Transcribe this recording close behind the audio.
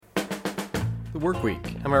the work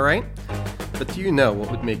week, am I right? But do you know what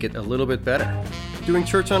would make it a little bit better? Doing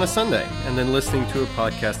church on a Sunday and then listening to a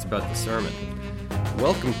podcast about the sermon.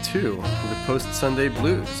 Welcome to the Post-Sunday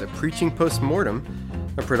Blues, a preaching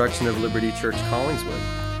post-mortem, a production of Liberty Church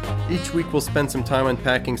Collingswood. Each week we'll spend some time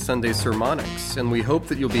unpacking Sunday sermonics, and we hope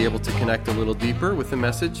that you'll be able to connect a little deeper with the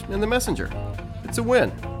message and the messenger. It's a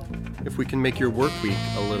win if we can make your work week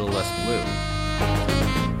a little less blue.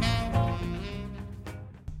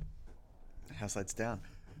 House lights down.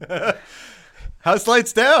 House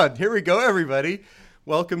lights down. Here we go, everybody.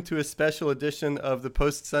 Welcome to a special edition of the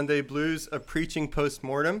Post-Sunday Blues, a preaching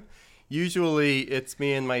post-mortem. Usually it's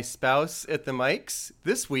me and my spouse at the mics.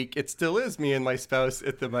 This week it still is me and my spouse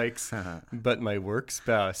at the mics, but my work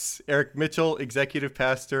spouse. Eric Mitchell, executive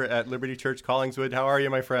pastor at Liberty Church Collingswood. How are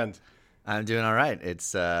you, my friend? I'm doing all right.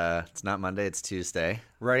 It's not Monday, it's Tuesday.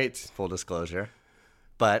 Right. Full disclosure.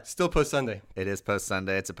 But still post-Sunday. It is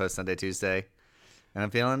post-Sunday. It's a post-Sunday Tuesday. And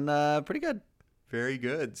I'm feeling pretty good. Very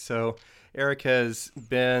good. So Eric has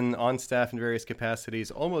been on staff in various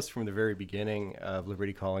capacities almost from the very beginning of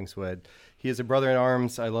Liberty Collingswood. He is a brother in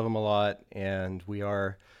arms. I love him a lot, and we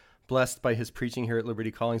are blessed by his preaching here at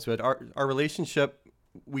Liberty Collingswood. Our relationship,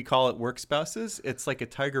 we call it work spouses. It's like a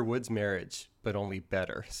Tiger Woods marriage, but only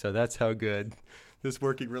better. So that's how good this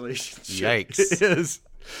working relationship is.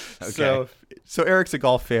 Okay. So Eric's a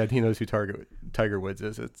golf fan. He knows who Tiger Woods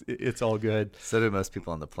is. It's all good. So do most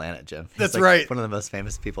people on the planet, Jim. That's like right. One of the most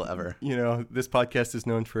famous people ever. You know, this podcast is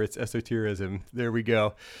known for its esotericism. There we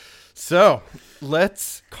go. So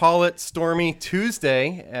let's call it Stormy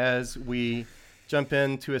Tuesday as we jump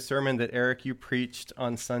into a sermon that, Eric, you preached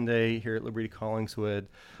on Sunday here at Liberty Collingswood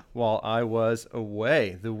while I was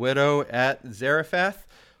away. The Widow at Zarephath.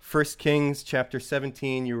 1 Kings chapter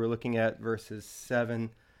 17, you were looking at verses 7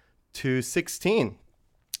 to 16.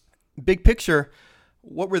 Big picture,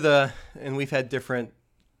 what were and we've had different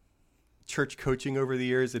church coaching over the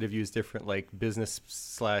years that have used different like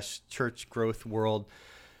business/church growth world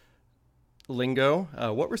lingo.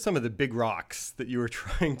 What were some of the big rocks that you were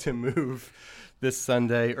trying to move this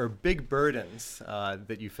Sunday, or big burdens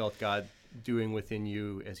that you felt God doing within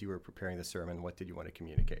you as you were preparing the sermon? What did you want to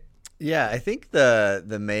communicate? Yeah, I think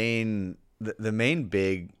the main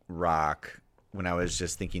big rock when I was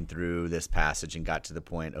just thinking through this passage and got to the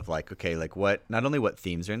point of like, okay, like what, not only what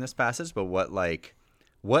themes are in this passage, but what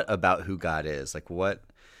about who God is, like what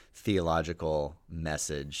theological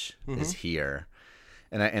message is here.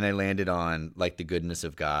 And I landed on like the goodness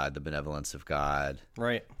of God, the benevolence of God,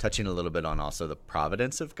 right? Touching a little bit on also the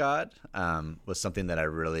providence of God was something that I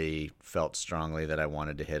really felt strongly that I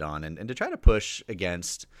wanted to hit on and to try to push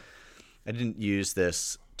against. I didn't use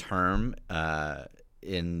this term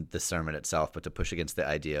in the sermon itself, but to push against the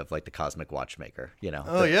idea of like the cosmic watchmaker, you know.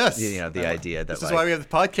 Oh, yes. You know, the idea that this is why we have the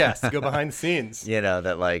podcast, to go behind the scenes. You know,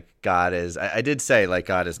 that like God is, I did say like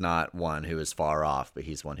God is not one who is far off, but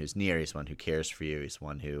he's one who's near. He's one who cares for you. He's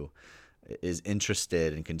one who is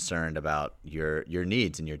interested and concerned about your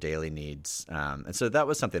needs and your daily needs. And so that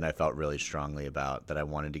was something I felt really strongly about, that I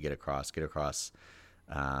wanted to get across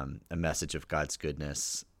a message of God's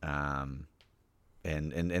goodness, and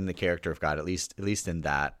the character of God, at least in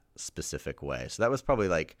that specific way. So that was probably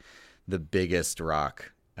like the biggest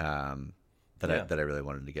rock that I really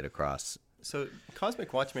wanted to get across. So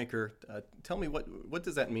cosmic watchmaker, tell me what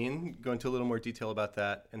does that mean? Go into a little more detail about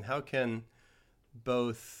that, and how can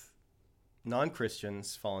both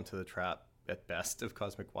non-Christians fall into the trap at best of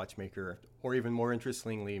cosmic watchmaker, or even more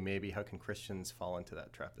interestingly, maybe how can Christians fall into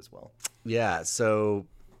that trap as well? So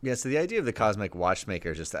the idea of the cosmic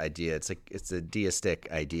watchmaker is just the idea. It's a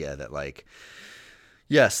deistic idea that like,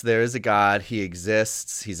 yes, there is a God. He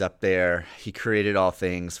exists. He's up there. He created all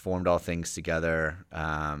things, formed all things together,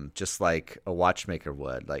 just like a watchmaker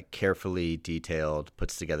would, like carefully detailed,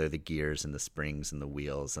 puts together the gears and the springs and the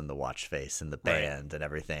wheels and the watch face and the band and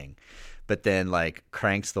everything. But then like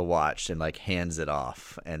cranks the watch and like hands it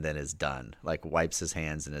off and then is done, like wipes his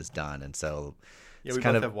hands and is done. And so yeah, we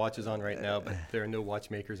both have watches on right now, but there are no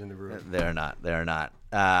watchmakers in the room. They're not.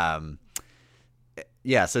 So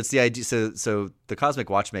it's the idea. So the cosmic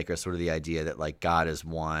watchmaker is sort of the idea that like God is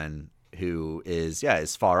one who is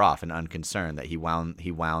far off and unconcerned, that he wound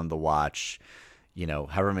the watch, you know,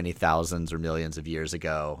 however many thousands or millions of years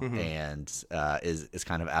ago, and is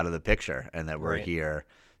kind of out of the picture, and that we're here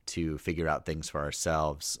to figure out things for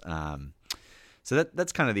ourselves. So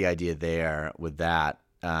that's kind of the idea there with that.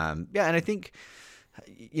 And I think,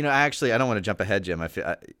 you know, I don't want to jump ahead, Jim. I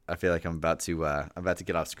feel like I'm about to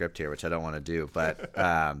get off script here, which I don't want to do. But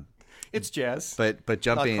it's jazz, but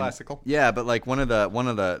jumping, not classical. Yeah, but like one of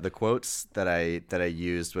the quotes that I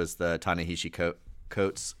used was the Ta-Nehisi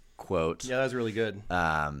Coates quote. Yeah, that was really good.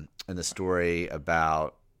 And the story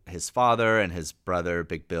about his father and his brother,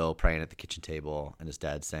 Big Bill, praying at the kitchen table, and his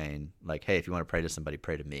dad saying, like, "Hey, if you want to pray to somebody,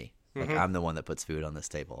 pray to me. Like, I'm the one that puts food on this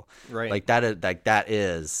table." Right. Like that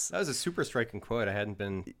is That was a super striking quote. I hadn't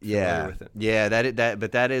been familiar yeah with it. yeah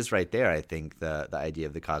but that is right there. I think the idea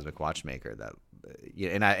of the cosmic watchmaker that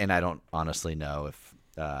and I don't honestly know if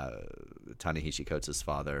Ta-Nehisi Coates'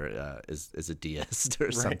 father is a deist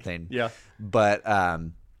or something. Yeah. But I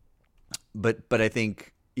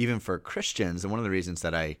think even for Christians, and one of the reasons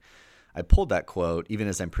that I pulled that quote, even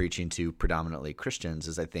as I'm preaching to predominantly Christians,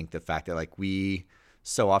 is I think the fact that like we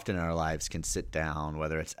so often in our lives can sit down,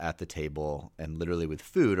 whether it's at the table and literally with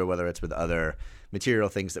food, or whether it's with other material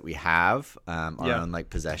things that we have, our own like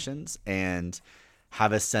possessions, and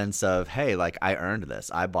have a sense of, hey, like I earned this,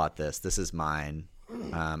 I bought this, this is mine,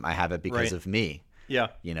 I have it because of me. Yeah.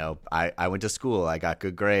 You know, I went to school, I got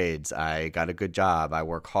good grades, I got a good job, I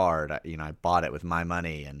work hard, I bought it with my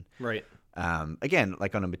money. And Right. Again,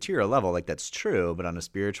 like on a material level, like that's true, but on a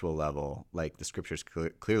spiritual level, like the scriptures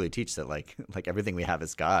clearly teach that like everything we have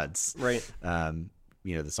is God's. Right.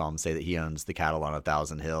 The Psalms say that he owns the cattle on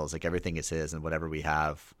 1,000 hills, like everything is his, and whatever we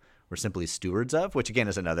have, we're simply stewards of, which again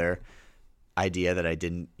is another idea that I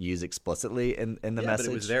didn't use explicitly in the message.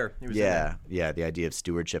 But it was there. It was the idea of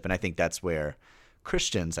stewardship. And I think that's where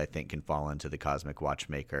Christians, I think, can fall into the cosmic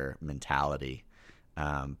watchmaker mentality,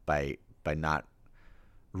 by not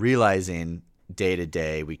realizing day to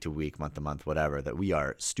day, week to week, month to month, whatever, that we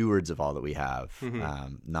are stewards of all that we have,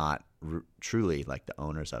 not truly like the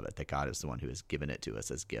owners of it, that God is the one who has given it to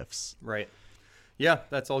us as gifts. Right. Yeah,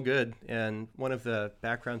 that's all good. And one of the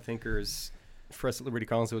background thinkers for us at Liberty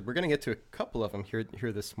Collinswood, we're going to get to a couple of them here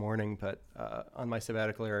this morning, but on my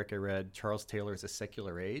sabbatical, Eric, I read Charles Taylor's A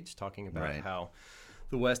Secular Age, talking about how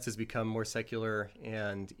the West has become more secular,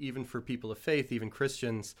 and even for people of faith, even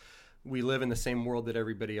Christians, we live in the same world that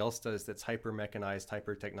everybody else does, that's hyper-mechanized,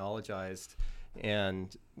 hyper-technologized,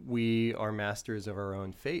 and we are masters of our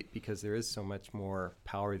own fate because there is so much more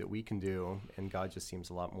power that we can do, and God just seems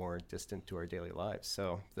a lot more distant to our daily lives.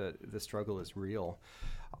 So the struggle is real.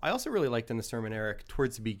 I also really liked in the sermon, Eric,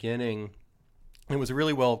 towards the beginning, it was a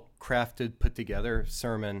really well-crafted, put-together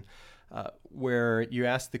sermon, where you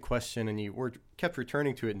asked the question and you kept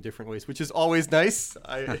returning to it in different ways, which is always nice.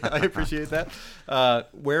 I appreciate that.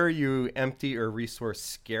 Where are you empty or resource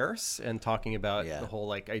scarce? And talking about the whole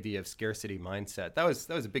like idea of scarcity mindset. That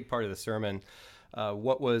was a big part of the sermon.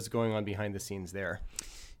 What was going on behind the scenes there?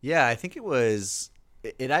 Yeah, I think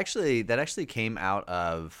that actually came out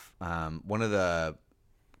of one of the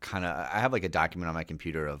I have like a document on my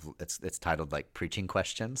computer of it's titled like Preaching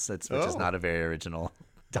Questions, which is not a very original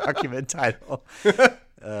document title.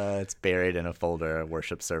 It's buried in a folder,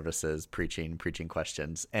 worship services, preaching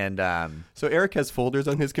questions. And so Eric has folders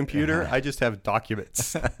on his computer. I just have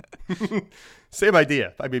documents. Same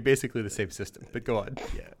idea. I mean, basically the same system, but go on.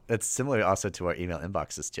 Yeah, that's similar also to our email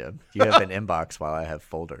inboxes, Jim. You have an inbox while I have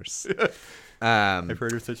folders. I've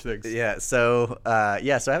heard of such things. Yeah. So I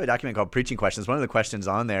have a document called Preaching Questions. One of the questions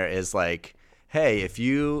on there is like, hey, if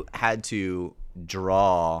you had to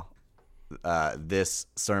draw this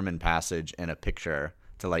sermon passage in a picture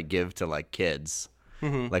to like give to like kids,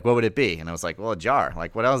 like what would it be? And I was like, well, a jar.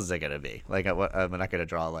 Like what else is it gonna be? Like I'm not gonna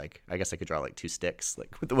draw like, I guess I could draw like 2 sticks,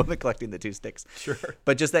 like with the woman collecting the 2 sticks. Sure.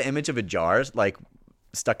 But just that image of a jar like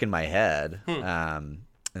stuck in my head.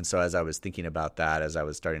 And so as I was thinking about that, as I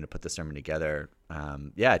was starting to put the sermon together,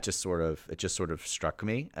 it just sort of struck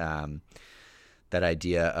me, that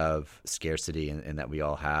idea of scarcity, and that we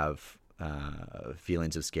all have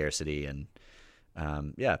feelings of scarcity, and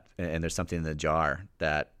there's something in the jar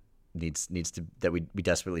that needs to, that we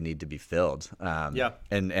desperately need to be filled.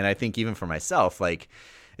 And I think even for myself, like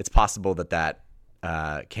it's possible that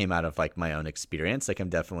came out of like my own experience. Like I'm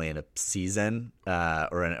definitely in a season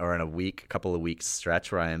or in a couple of weeks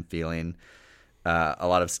stretch where I am feeling a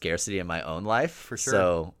lot of scarcity in my own life. For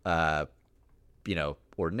sure. So,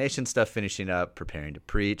 ordination stuff finishing up, preparing to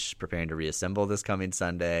preach, preparing to reassemble this coming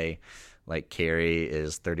Sunday. Like Carrie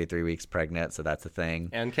is 33 weeks pregnant, so that's a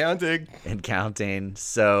thing. And counting.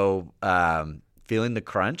 So feeling the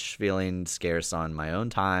crunch, feeling scarce on my own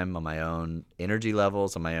time, on my own energy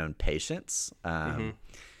levels, on my own patience.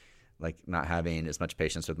 Like not having as much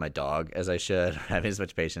patience with my dog as I should, having as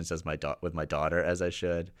much patience as with my daughter as I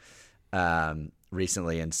should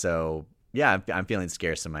recently. And so, I'm feeling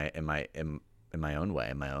scarce in my own way,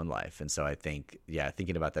 in my own life. And so I think,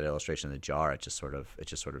 thinking about that illustration in the jar, it just sort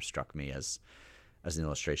of struck me as an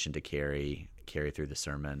illustration to carry through the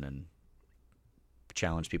sermon and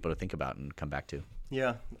challenge people to think about and come back to.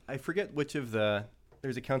 Yeah. I forget which of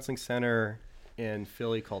there's a counseling center in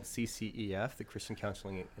Philly called CCEF, the Christian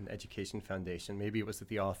Counseling and Education Foundation. Maybe it was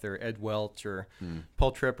the author Ed Welch or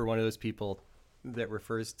Paul Tripp or one of those people that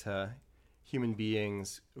refers to human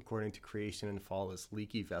beings according to creation and fall as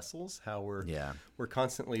leaky vessels, how we're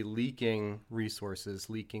constantly leaking resources,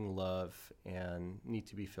 leaking love, and need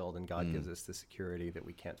to be filled, and God gives us the security that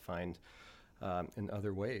we can't find in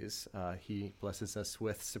other ways. He blesses us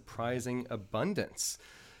with surprising abundance.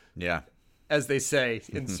 Yeah. As they say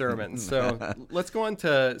in sermons. So let's go on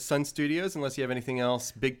to Sun Studios, unless you have anything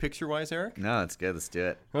else big picture-wise, Eric. No, that's good. Let's do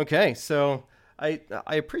it. Okay, so I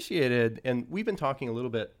appreciated, and we've been talking a little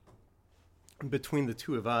bit between the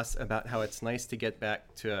two of us about how it's nice to get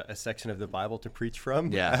back to a section of the Bible to preach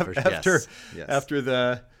from. Yeah, after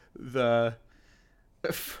the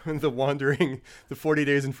wandering, the 40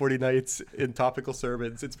 days and 40 nights in topical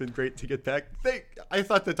sermons. It's been great to get back. I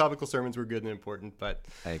thought the topical sermons were good and important, but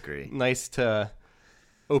I agree. Nice to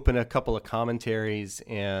open a couple of commentaries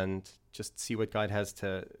and just see what God has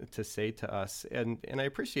to say to us. And I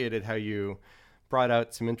appreciated how you brought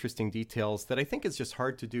out some interesting details that I think is just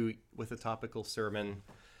hard to do with a topical sermon,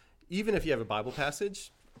 even if you have a Bible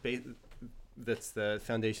passage that's the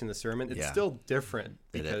foundation of the sermon. It's still different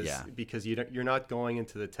because you're not going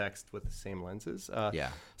into the text with the same lenses.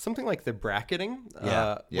 Something like the bracketing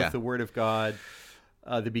with the Word of God,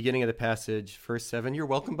 the beginning of the passage, verse 7. You're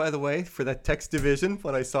welcome, by the way, for that text division.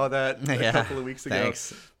 When I saw that a couple of weeks ago.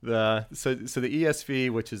 Thanks. So the ESV,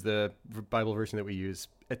 which is the Bible version that we use,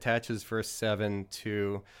 attaches verse 7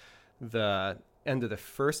 to the end of the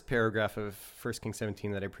first paragraph of 1 Kings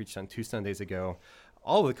 17 that I preached on 2 Sundays ago.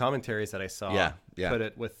 All of the commentaries that I saw put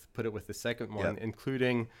it with the second one,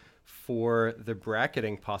 including for the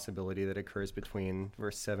bracketing possibility that occurs between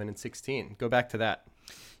verse 7 and 16. Go back to that.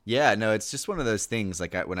 Yeah, no, it's just one of those things.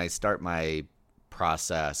 Like when I start my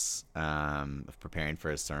process of preparing for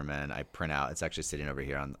a sermon, I print out. It's actually sitting over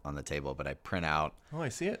here on the table, but I print out. Oh, I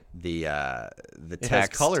see it. The text. It has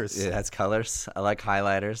colors. It has colors. I like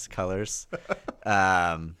highlighters, colors.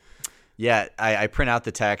 I print out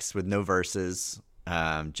the text with no verses.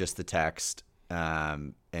 Just the text,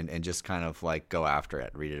 and just kind of like go after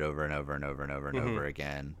it, read it over and over and over and over and over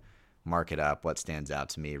again, mark it up, what stands out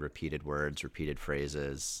to me, repeated words, repeated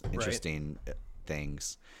phrases, interesting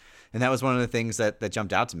things. And that was one of the things that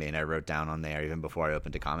jumped out to me, and I wrote down on there even before I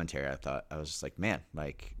opened a commentary. I was just like, man,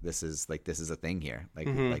 this is a thing here.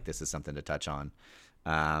 Like this is something to touch on.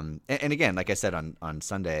 And again, like I said on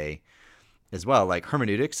Sunday as well, like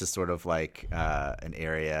hermeneutics is sort of like an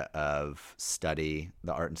area of study,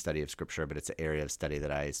 the art and study of Scripture, but it's an area of study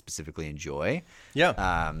that I specifically enjoy.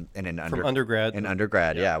 Yeah. And from undergrad. In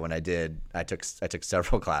undergrad, when I took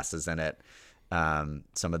several classes in it.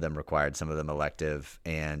 Some of them required, some of them elective,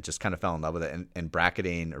 and just kind of fell in love with it. And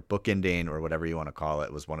bracketing or bookending or whatever you want to call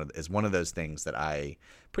it is one of those things that I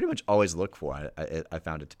pretty much always look for. I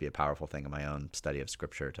found it to be a powerful thing in my own study of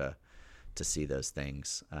Scripture to see those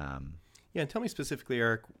things. And tell me specifically,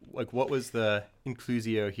 Eric, like what was the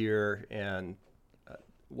inclusio here, and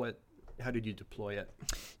how did you deploy it?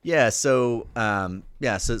 So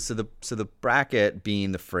the bracket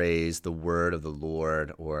being the phrase, the word of the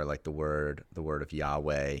Lord, or like the word of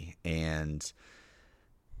Yahweh. And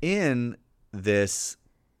in this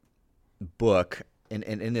book,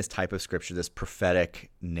 in this type of Scripture, this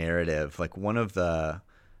prophetic narrative, like one of the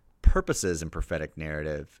purposes in prophetic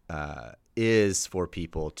narrative is for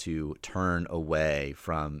people to turn away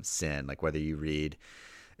from sin. Like whether you read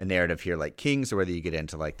a narrative here like Kings, or whether you get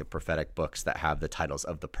into like the prophetic books that have the titles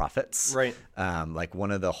of the prophets. Right. Like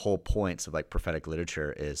one of the whole points of like prophetic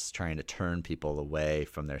literature is trying to turn people away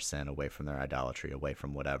from their sin, away from their idolatry, away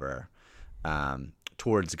from whatever,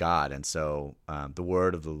 towards God. And so the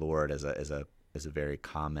word of the Lord is a very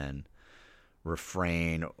common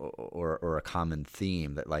refrain or a common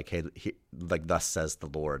theme that like, hey, like thus says the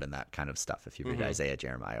Lord, and that kind of stuff. If you read Isaiah,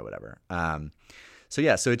 Jeremiah, whatever. So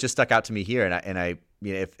it just stuck out to me here, and I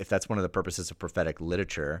if that's one of the purposes of prophetic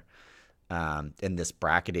literature, and this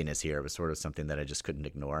bracketing is here, it was sort of something that I just couldn't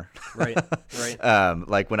ignore. Right.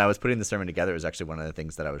 Like when I was putting the sermon together, it was actually one of the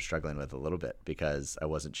things that I was struggling with a little bit because I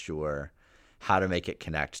wasn't sure how to make it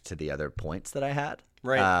connect to the other points that I had.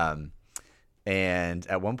 Right. And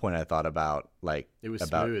at one point I thought about like it was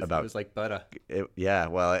smooth. It was like butter.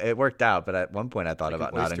 Well, it worked out, but at one point I thought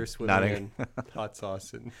like about swimming in hot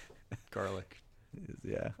sauce and garlic.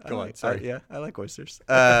 Yeah. Go on. Sorry. I like oysters.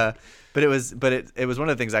 But it was one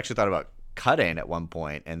of the things I actually thought about cutting at one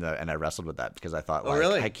point, and I wrestled with that because I thought,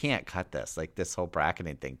 really? I can't cut this. Like this whole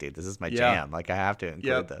bracketing thing, dude. This is my jam. Like I have to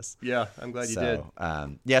include this. Yeah, I'm glad you did.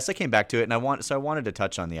 So I came back to it, and I wanted to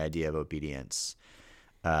touch on the idea of obedience.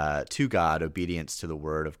 to God, obedience to the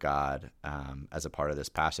word of God as a part of this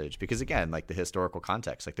passage. Because again, like the historical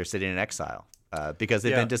context, like they're sitting in exile because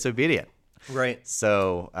they've been disobedient. Right.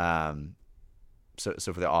 So,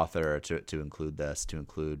 so for the author to include this, to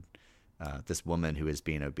include this woman who is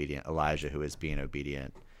being obedient, Elijah who is being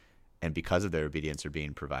obedient, and because of their obedience are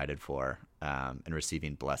being provided for and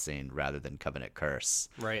receiving blessing rather than covenant curse.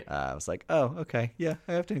 Right. I was like, oh, okay, yeah,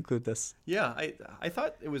 I have to include this. Yeah, I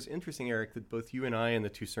thought it was interesting, Eric, that both you and I in the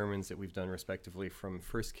two sermons that we've done respectively from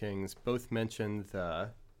 1 Kings both mentioned the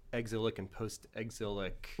exilic and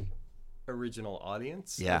post-exilic original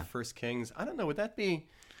audience of 1 Kings. I don't know, would that be...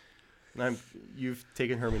 And you've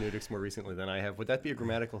taken hermeneutics more recently than I have. Would that be a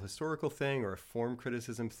grammatical historical thing or a form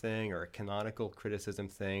criticism thing or a canonical criticism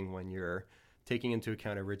thing when you're taking into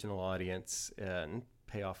account original audience and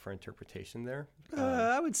payoff for interpretation there?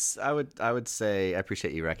 I would say I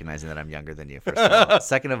appreciate you recognizing that I'm younger than you, first of all.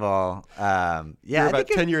 Second of all, you're about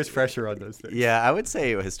 10 years fresher on those things. Yeah, I would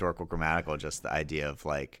say historical grammatical, just the idea of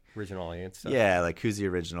like original audience stuff. Yeah, like who's the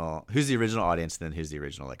original audience, and then who's the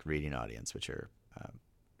original like reading audience, which are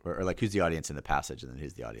or like who's the audience in the passage, and then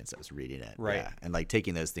who's the audience that was reading it. Right. Yeah. And like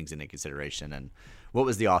taking those things into consideration, and what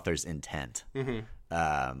was the author's intent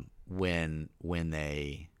when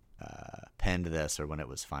they penned this or when it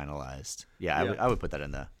was finalized. Yeah, I would put that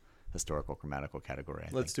in the historical grammatical category.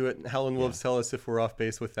 Let's do it. Helen Wolves tell us if we're off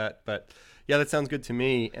base with that. But yeah, that sounds good to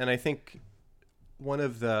me. And I think one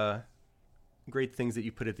of the great things that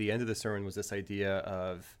you put at the end of the sermon was this idea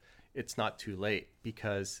of it's not too late,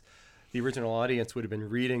 because the original audience would have been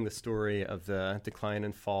reading the story of the decline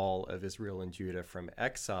and fall of Israel and Judah from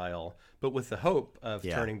exile, but with the hope of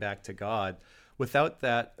turning back to God. Without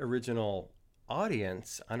that original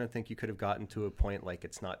audience, I don't think you could have gotten to a point like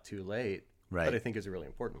it's not too late. Right. But I think is a really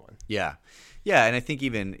important one. Yeah. Yeah. And I think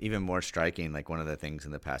even more striking, like one of the things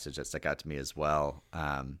in the passage that stuck out to me as well,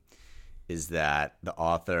 is that the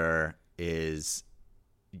author to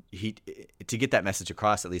get that message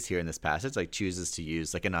across, at least here in this passage, like chooses to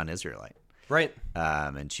use like a non-Israelite. Right.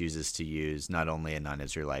 And chooses to use not only a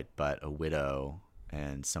non-Israelite, but a widow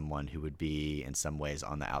and someone who would be in some ways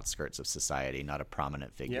on the outskirts of society, not a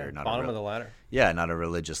prominent figure. Not bottom of the ladder. Yeah, not a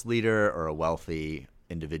religious leader or a wealthy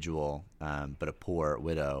individual, but a poor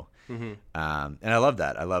widow. Mm-hmm. And I love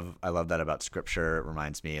that. I love that about Scripture. It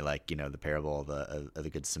reminds me, like, the parable of the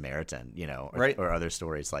Good Samaritan, or other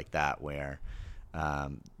stories like that where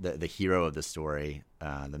the hero of the story,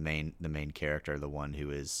 the main character, the one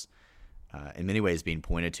who is in many ways being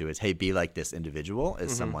pointed to as, hey, be like this individual,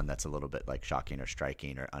 is someone that's a little bit like shocking or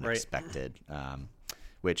striking or unexpected,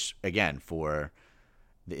 which again for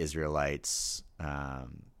the Israelites,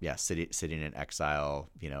 sitting in exile,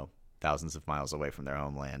 thousands of miles away from their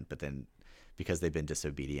homeland, but then because they've been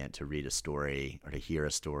disobedient to read a story or to hear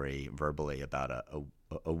a story verbally about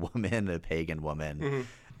a woman, a pagan woman,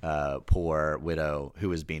 poor widow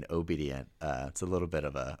who is being obedient, it's a little bit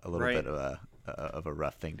of a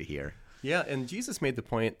rough thing to hear. Yeah, and Jesus made the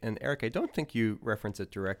point, and Eric, I don't think you reference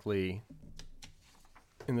it directly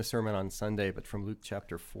in the sermon on Sunday, but from Luke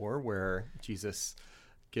chapter 4, where Jesus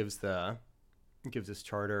gives this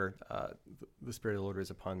charter, the Spirit of the Lord is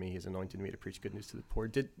upon me, he's anointed me to preach good news to the poor.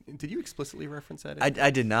 Did you explicitly reference that? I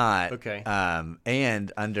did not. Okay.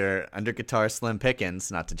 And under guitar Slim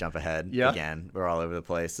Pickens, not to jump ahead again, we're all over the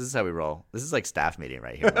place. This is how we roll. This is like staff meeting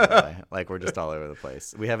right here, by the way. Like, we're just all over the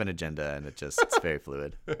place. We have an agenda, and it's very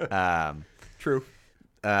fluid. True.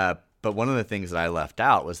 But one of the things that I left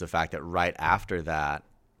out was the fact that right after that,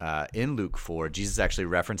 in Luke 4, Jesus actually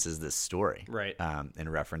references this story, right?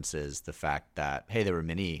 And references the fact that, hey, there were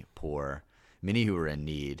many poor, many who were in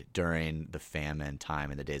need during the famine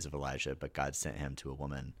time in the days of Elijah, but God sent him to a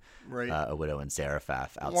woman, right? A widow in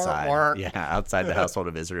Zarephath outside the household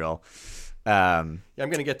of Israel. I'm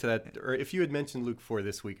going to get to that. Or if you had mentioned Luke 4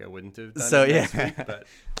 this week, I wouldn't have done it next week. But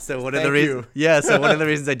so one of the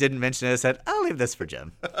reasons I didn't mention it, I said I'll leave this for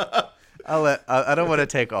Jim. I don't want to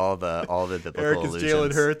take all the biblical Eric is allusions.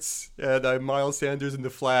 Jalen Hurts, and I'm Miles Sanders in the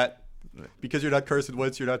flat. Because you're not cursing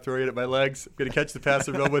once, you're not throwing it at my legs. I'm going to catch the pass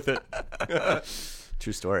and run with it.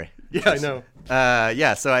 True story. Yeah, I know.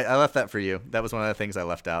 So I left that for you. That was one of the things I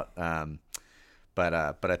left out. But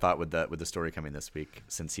I thought with the story coming this week,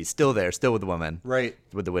 since he's still there, still with the woman, right,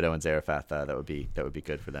 with the widow in Zarephath, that would be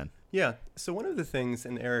good for them. Yeah. So one of the things,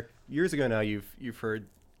 and Eric, years ago now, you've heard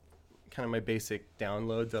kind of my basic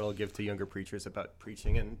download that I'll give to younger preachers about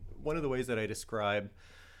preaching, and one of the ways that I describe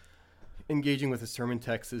engaging with a sermon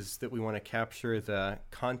text is that we want to capture the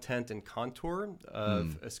content and contour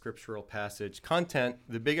of a scriptural passage. Content,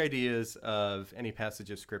 the big ideas of any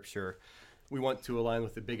passage of scripture, we want to align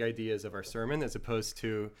with the big ideas of our sermon, as opposed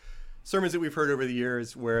to sermons that we've heard over the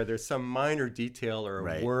years where there's some minor detail or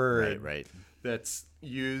a word right. that's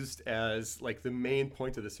used as like the main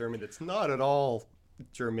point of the sermon that's not at all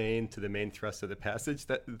germane to the main thrust of the passage.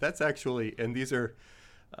 That's actually, and these are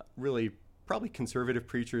really probably conservative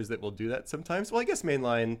preachers that will do that sometimes. Well, I guess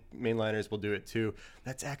mainliners will do it too.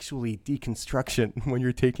 That's actually deconstruction when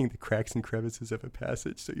you're taking the cracks and crevices of a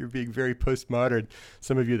passage. So you're being very postmodern.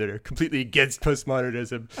 Some of you that are completely against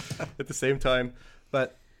postmodernism at the same time.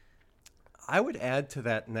 But I would add to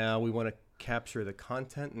that now we want to capture the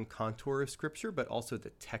content and contour of Scripture, but also the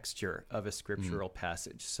texture of a scriptural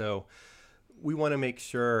passage. So we want to make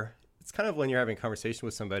sure, it's kind of when you're having a conversation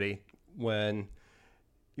with somebody, when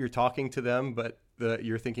you're talking to them, but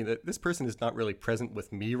you're thinking that this person is not really present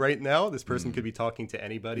with me right now. This person could be talking to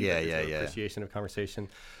anybody. Appreciation of conversation.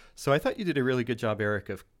 So I thought you did a really good job, Eric,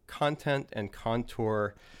 of content and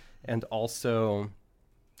contour and also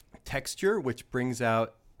texture, which brings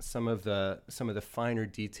out some of the finer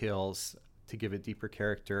details to give a deeper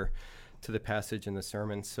character to the passage in the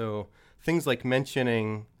sermon. So things like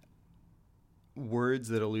mentioning words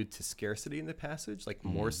that allude to scarcity in the passage, like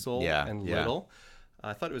morsel and little.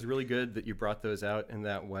 I thought it was really good that you brought those out in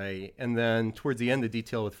that way. And then towards the end, the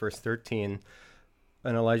detail with verse 13,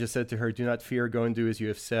 and Elijah said to her, "Do not fear, go and do as you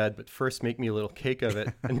have said, but first make me a little cake of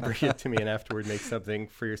it and bring it to me, and afterward make something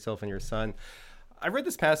for yourself and your son." I've read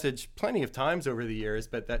this passage plenty of times over the years,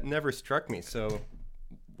 but that never struck me. So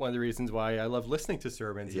one of the reasons why I love listening to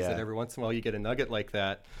sermons is that every once in a while you get a nugget like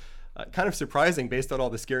that. Kind of surprising based on all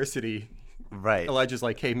the scarcity. Right. Elijah's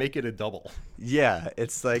like, "Hey, make it a double." Yeah,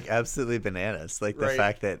 it's like absolutely bananas. Like the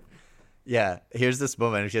fact that, here's this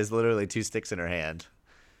woman. She has literally 2 sticks in her hand.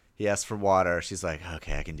 He asks for water. She's like,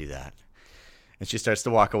 "Okay, I can do that." And she starts to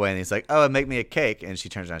walk away, and he's like, "Oh, make me a cake." And she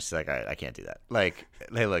turns around. She's like, "All right, I can't do that. Like,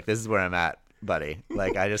 hey, look, this is where I'm at, buddy.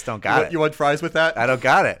 Like, I just don't got it. You want fries with that? I don't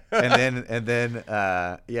got it." And then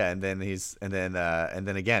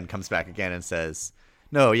again comes back again and says,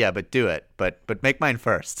 "No, but do it. But make mine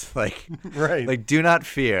first." Like, right. Like, do not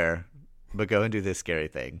fear, but go and do this scary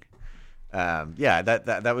thing.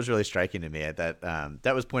 That was really striking to me.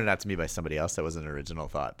 That was pointed out to me by somebody else. That was an original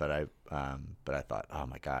thought, but I thought, oh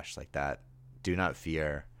my gosh, like that. Do not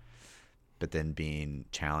fear, but then being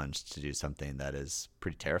challenged to do something that is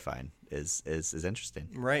pretty terrifying is interesting.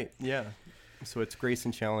 Right. Yeah. So it's grace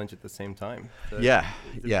and challenge at the same time. The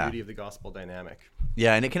beauty of the gospel dynamic.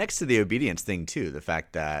 Yeah, and it connects to the obedience thing too. The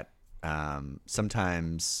fact that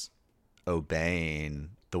sometimes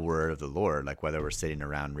obeying the word of the Lord, like whether we're sitting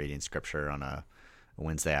around reading scripture on a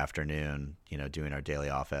Wednesday afternoon, doing our daily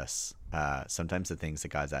office, sometimes the things that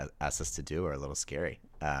God's asked us to do are a little scary,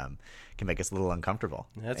 can make us a little uncomfortable.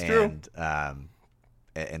 That's true.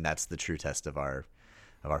 And that's the true test of our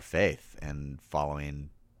faith, and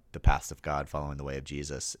following the path of God, following the way of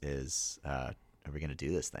Jesus is, are we going to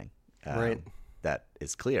do this thing? Right. That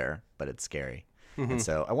is clear, but it's scary. Mm-hmm. And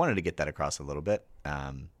so I wanted to get that across a little bit.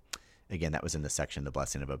 Again, that was in the section, the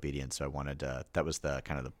blessing of obedience. So I wanted to, that was the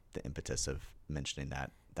kind of the impetus of mentioning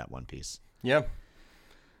that one piece. Yeah.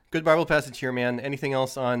 Good Bible passage here, man. Anything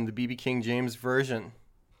else on the B.B. King James Version?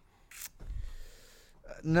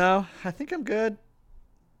 No, I think I'm good.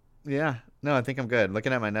 Yeah. No, I think I'm good.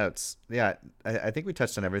 Looking at my notes. Yeah, I think we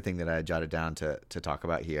touched on everything that I jotted down to talk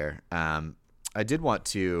about here. I did want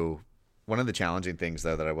to, one of the challenging things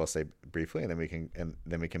though that I will say briefly, and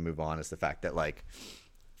then we can move on, is the fact that like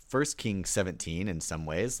 1 Kings 17 in some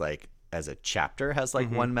ways, like as a chapter, has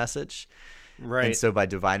like one message. Right. And so by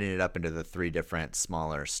dividing it up into the 3 different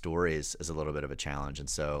smaller stories is a little bit of a challenge. And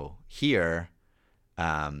so here,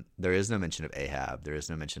 there is no mention of Ahab. There is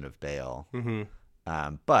no mention of Baal.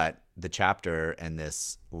 Mm-hmm. But the chapter and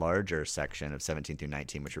this larger section of 17 through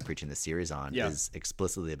 19, which we're preaching this series on, is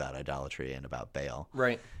explicitly about idolatry and about Baal.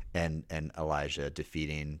 Right. And Elijah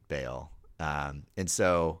defeating Baal. And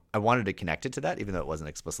so I wanted to connect it to that, even though it wasn't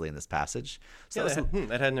explicitly in this passage. So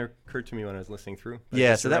that hadn't occurred to me when I was listening through.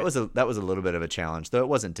 So that was a little bit of a challenge, though it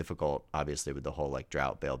wasn't difficult, obviously, with the whole like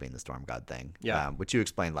drought, Baal being the storm god thing, which you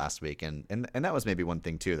explained last week, and that was maybe one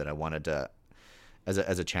thing too that I wanted to, as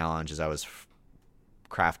a challenge, as I was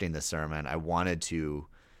crafting the sermon, I wanted to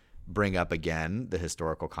bring up again the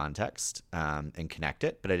historical context and connect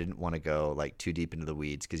it, but I didn't want to go like too deep into the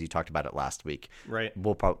weeds because you talked about it last week. Right.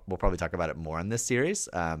 We'll probably talk about it more in this series,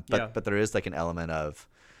 but there is like an element of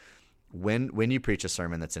when you preach a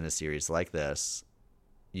sermon that's in a series like this,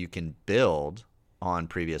 you can build on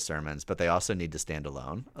previous sermons, but they also need to stand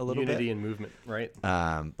alone a little bit. Unity and movement, right?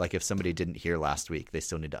 Like if somebody didn't hear last week, they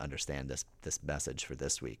still need to understand this message for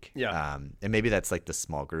this week. Yeah. And maybe that's like the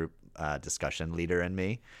small group discussion leader in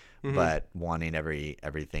me, but wanting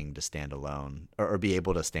everything to stand alone or be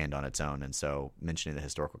able to stand on its own. And so mentioning the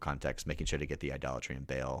historical context, making sure to get the idolatry and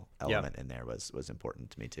Baal element in there was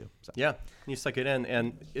important to me too. So. Yeah, you suck it in.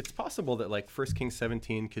 And it's possible that like 1 Kings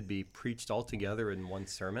 17 could be preached all together in one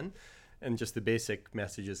sermon. And just the basic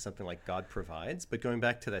message is something like God provides. But going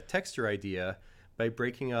back to that texture idea, by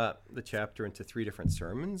breaking up the chapter into 3 different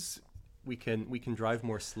sermons, we can drive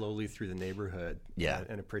more slowly through the neighborhood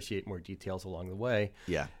and appreciate more details along the way.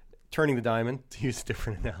 Yeah. Turning the diamond, to use a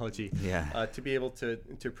different analogy, to be able to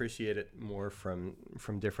appreciate it more from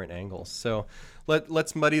different angles. So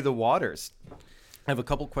let's muddy the waters. I have a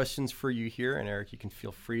couple questions for you here, and Eric, you can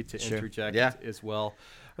feel free to interject as well.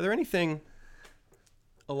 Are there anything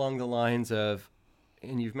along the lines of,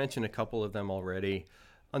 and you've mentioned a couple of them already,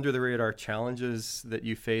 under the radar challenges that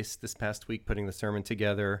you faced this past week putting the sermon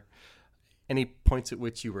together? Any points at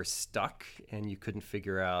which you were stuck and you couldn't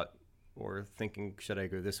figure out, or thinking, should I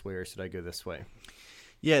go this way or should I go this way?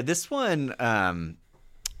 Yeah, this one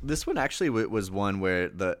actually was one where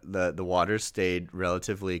the water stayed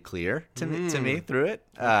relatively clear to me through it,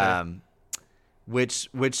 which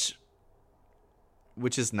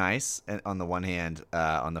is nice. And on the one hand,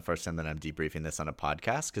 on the first time that I'm debriefing this on a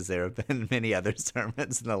podcast, because there have been many other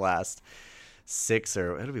sermons in the last 6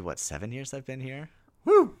 or it'll be 7 years I've been here.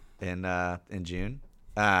 Woo! In June,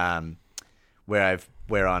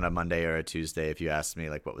 where on a Monday or a Tuesday, if you asked me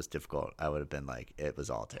like what was difficult, I would have been like, it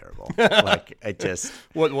was all terrible. Like I just,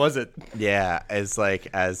 what was it? Yeah, as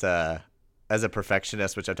a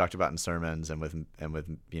perfectionist, which I talked about in sermons and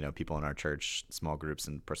with people in our church, small groups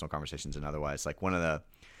and personal conversations and otherwise, like one of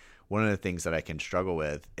the things that I can struggle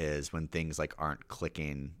with is when things like aren't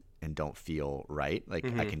clicking and don't feel right. Like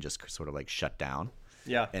I can just sort of like shut down.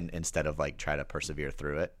 Yeah. And instead of like try to persevere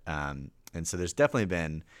through it. And so there's definitely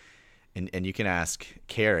been, and you can ask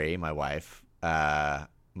Carrie, my wife,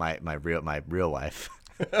 my real wife,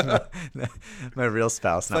 my real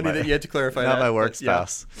spouse. Funny that you had to clarify not that. My work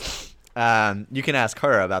spouse. Yeah. You can ask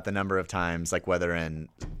her about the number of times, like whether in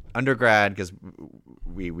undergrad, because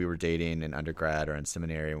we were dating in undergrad, or in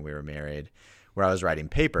seminary when we were married, where I was writing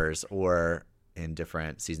papers, or in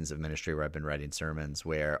different seasons of ministry where I've been writing sermons,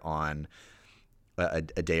 where on a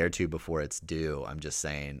day or two before it's due, I'm just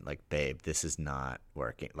saying, like, babe, this is not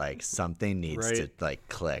working. Like, something needs to like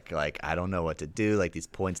click. Like, I don't know what to do. Like, these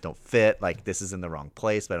points don't fit. Like, this is in the wrong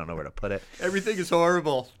place, but I don't know where to put it. Everything is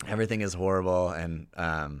horrible. Everything is horrible, and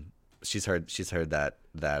she's heard that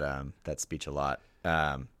speech a lot.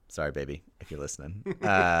 Sorry, baby, if you're listening.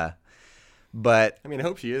 But I mean, I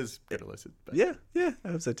hope she is going to listen. But. Yeah, I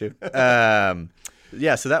hope so too. So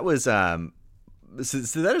that was.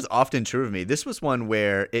 So that is often true of me. This was one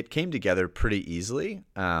where it came together pretty easily,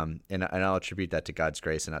 and I'll attribute that to God's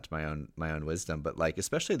grace and not to my own wisdom. But like,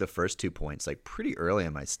 especially the first 2 points, like pretty early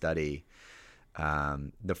in my study,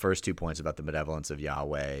 the first 2 points about the benevolence of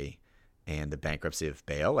Yahweh and the bankruptcy of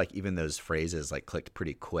Baal, like even those phrases like clicked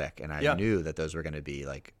pretty quick, and I knew that those were going to be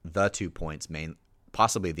like the 2 points,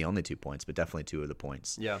 possibly the only 2 points, but definitely 2 of the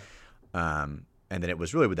points. Yeah. And then it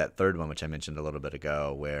was really with that third one, which I mentioned a little bit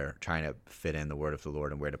ago, where trying to fit in the word of the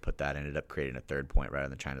Lord and where to put that ended up creating a third point rather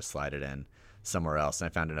than trying to slide it in somewhere else. And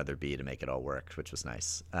I found another B to make it all work, which was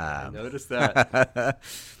nice. I noticed that.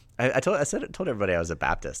 I told everybody I was a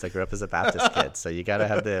Baptist. I grew up as a Baptist kid, so you got to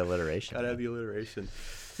have the alliteration. Got to have the alliteration.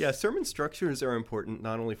 Yeah, sermon structures are important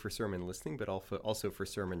not only for sermon listening, but also for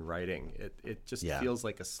sermon writing. It just feels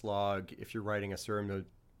like a slog if you're writing a sermon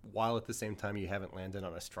while at the same time you haven't landed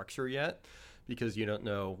on a structure yet, because you don't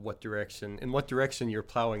know in what direction you're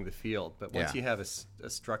plowing the field. But once you have a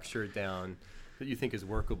structure down that you think is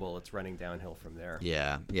workable, it's running downhill from there.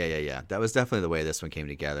 Yeah. That was definitely the way this one came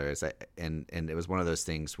together. And it was one of those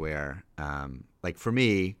things where, like for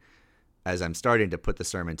me, as I'm starting to put the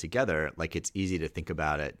sermon together, like it's easy to think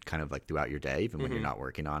about it kind of like throughout your day, even when you're not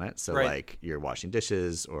working on it. So like you're washing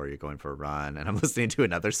dishes or you're going for a run, and I'm listening to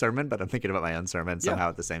another sermon, but I'm thinking about my own sermon somehow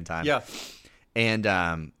at the same time. Yeah. And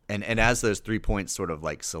as those 3 points sort of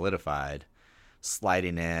like solidified,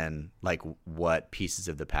 sliding in like what pieces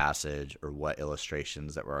of the passage or what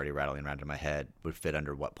illustrations that were already rattling around in my head would fit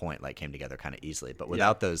under what point, like came together kind of easily. But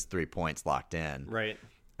without those 3 points locked in,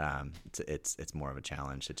 it's more of a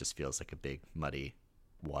challenge. It just feels like a big muddy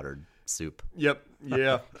watered soup. Yep.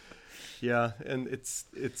 Yeah. Yeah. And it's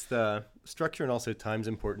the structure, and also time's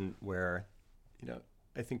important, where,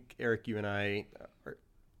 I think Eric, you and I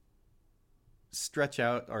stretch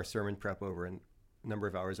out our sermon prep over number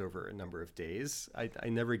of hours over a number of days. I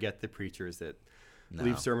never get the preachers that No.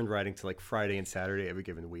 leave sermon writing to like Friday and Saturday every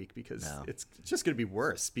given week, because No. it's just going to be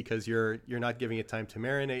worse, because you're not giving it time to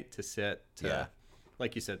marinate, to sit, to, Yeah.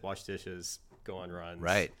 like you said, wash dishes, go on runs,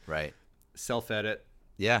 Right. self-edit.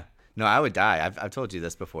 Yeah. No, I would die. I've told you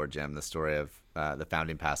this before, Jim, the story of the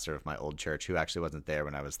founding pastor of my old church, who actually wasn't there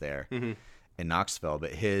when I was there in Knoxville,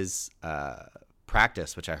 but his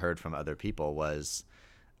practice, which I heard from other people, was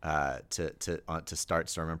to start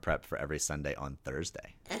sermon prep for every Sunday on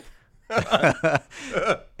Thursday.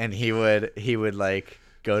 And he would like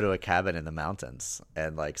go to a cabin in the mountains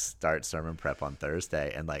and like start sermon prep on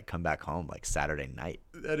Thursday and like come back home like Saturday night.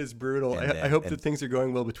 That is brutal. And I hope that things are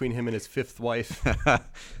going well between him and his fifth wife.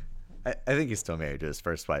 I think he's still married to his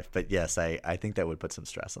first wife, but yes, I think that would put some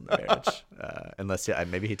stress on the marriage. Unless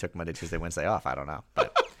maybe he took Monday, Tuesday, Wednesday off. I don't know.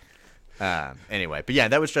 But anyway, but yeah,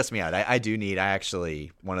 that would stress me out. I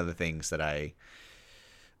actually, one of the things that I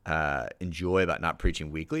enjoy about not preaching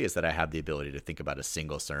weekly is that I have the ability to think about a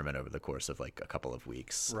single sermon over the course of like a couple of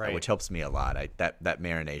weeks, right, which helps me a lot. That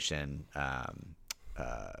marination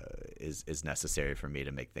is necessary for me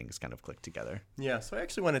to make things kind of click together. Yeah, so I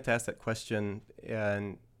actually wanted to ask that question.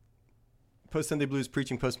 And Post Sunday Blues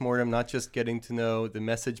preaching postmortem, not just getting to know the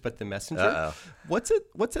message, but the messenger. Uh-oh. What's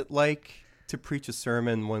it like to preach a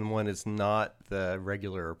sermon when one is not the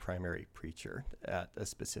regular or primary preacher at a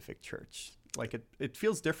specific church? Like it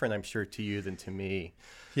feels different, I'm sure, to you than to me.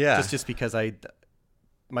 Yeah. Just because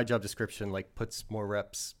my job description like puts more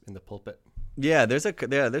reps in the pulpit. Yeah, there's a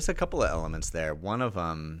couple of elements there. One of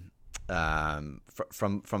them,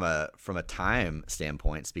 from a time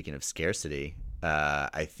standpoint, speaking of scarcity,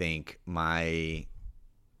 I think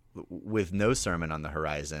with no sermon on the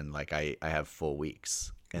horizon, like I have full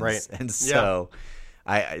weeks, right? And so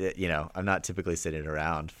I'm not typically sitting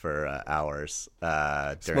around for hours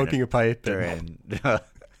smoking a pipe.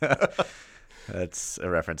 That's a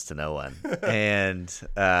reference to no one. And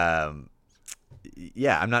I'm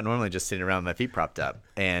not normally just sitting around with my feet propped up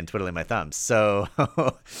and twiddling my thumbs. So,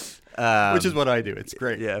 which is what I do. It's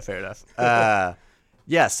great. Yeah, fair enough.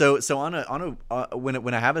 So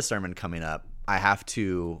when I have a sermon coming up, I have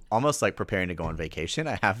to, almost like preparing to go on vacation,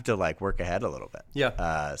 I have to like work ahead a little bit.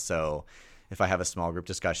 Yeah. So if I have a small group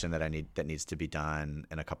discussion that needs to be done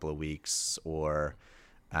in a couple of weeks, or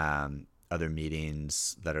other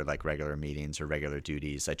meetings that are like regular meetings or regular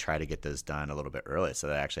duties, I try to get those done a little bit early so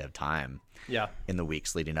that I actually have time. Yeah. In the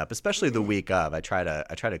weeks leading up, especially the week of, I try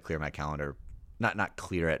to clear my calendar, not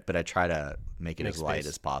clear it, but I try to make it as light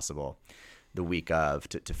as possible the week of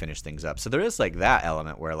to finish things up. So there is like that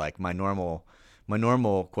element where like my normal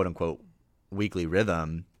quote unquote weekly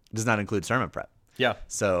rhythm does not include sermon prep. Yeah.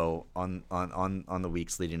 So on the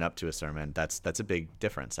weeks leading up to a sermon, that's a big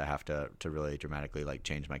difference. I have to really dramatically like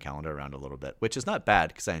change my calendar around a little bit, which is not bad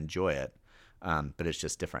because I enjoy it, but it's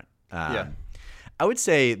just different. Yeah. I would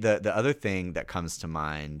say the other thing that comes to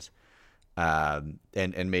mind, and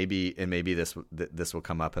maybe this will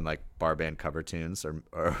come up in like bar band cover tunes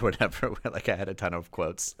or whatever, where like I had a ton of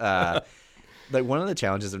quotes. Like one of the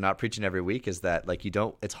challenges of not preaching every week is that like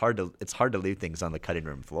it's hard to leave things on the cutting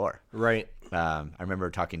room floor. Right. I remember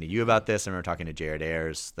talking to you about this. I remember talking to Jared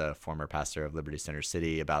Ayers, the former pastor of Liberty Center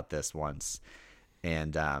City, about this once.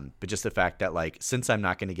 And but just the fact that like, since I'm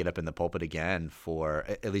not going to get up in the pulpit again for,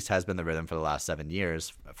 at least has been the rhythm for the last 7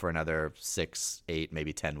 years, for another 6, 8,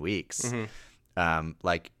 maybe 10 weeks,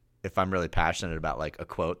 like if I'm really passionate about like a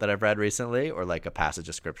quote that I've read recently or like a passage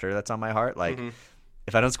of scripture that's on my heart, like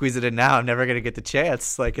if I don't squeeze it in now, I'm never going to get the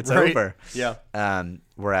chance. Like it's over. Yeah.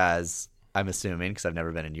 Whereas I'm assuming, because I've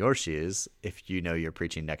never been in your shoes, if you know you're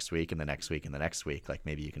preaching next week and the next week and the next week, like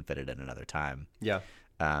maybe you can fit it in another time. Yeah.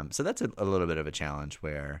 So that's a little bit of a challenge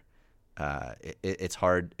where it's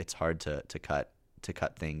hard to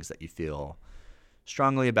cut things that you feel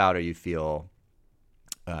strongly about, or you feel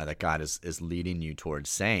that God is leading you towards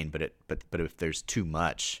saying, but if there's too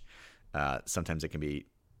much, sometimes it can be,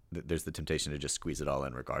 there's the temptation to just squeeze it all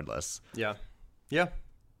in regardless. Yeah.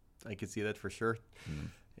 I could see that for sure.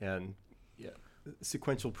 And yeah,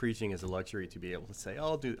 sequential preaching is a luxury to be able to say,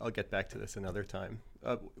 I'll get back to this another time.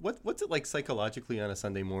 What's it like psychologically on a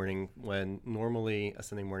Sunday morning when normally a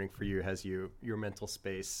Sunday morning for you has your mental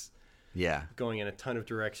space going in a ton of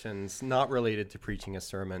directions not related to preaching a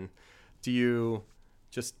sermon? Do you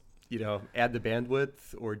just add the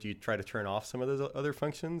bandwidth, or do you try to turn off some of those other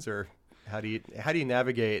functions, or how do you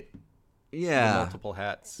navigate the multiple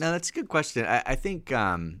hats? No, that's a good question. I think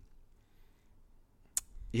that's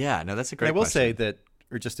a great question. I will say that,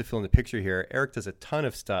 or just to fill in the picture here, Eric does a ton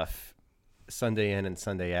of stuff Sunday in and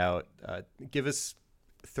Sunday out. Give us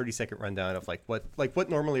 30-second rundown of like what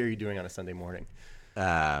normally are you doing on a Sunday morning?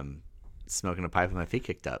 Smoking a pipe with my feet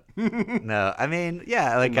kicked up. No, I mean,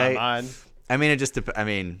 yeah, like I mean, it just, I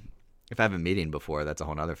mean, if I have a meeting before, that's a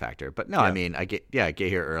whole other factor. But no, Yeah. I mean, I get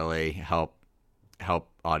here early, help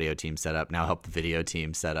audio team set up, now help the video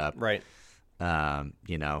team set up. right.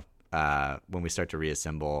 You know, when we start to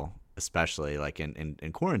reassemble, especially like in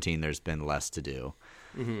quarantine, there's been less to do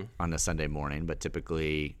on a Sunday morning. But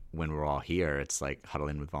typically when we're all here, it's like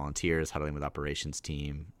huddling with volunteers, huddling with operations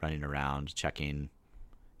team, running around, checking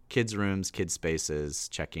kids' rooms, kids' spaces,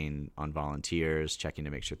 checking on volunteers, checking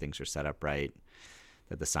to make sure things are set up right,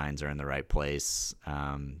 that the signs are in the right place.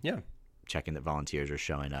 Yeah. Checking that volunteers are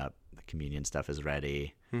showing up, the communion stuff is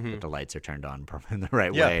ready, Mm-hmm. that the lights are turned on in the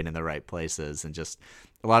right Yeah. way and in the right places, and just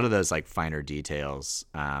a lot of those like finer details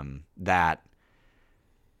that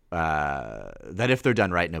if they're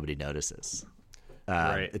done right, nobody notices.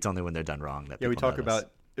 Right. It's only when they're done wrong that Yeah, we people talk notice.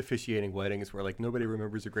 about officiating weddings where like nobody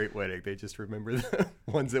remembers a great wedding. They just remember the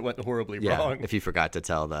ones that went horribly Yeah, wrong. if you forgot to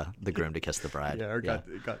tell the groom to kiss the bride. Yeah, or got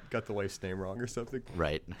the wife's name wrong or something.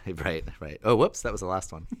 Right. Oh, whoops, that was the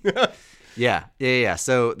last one. Yeah.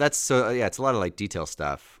 So it's a lot of like detail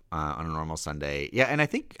stuff on a normal Sunday. Yeah, and I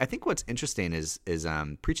think what's interesting is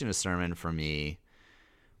preaching a sermon for me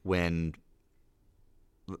when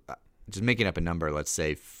just making up a number, let's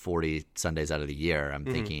say 40 Sundays out of the year, I'm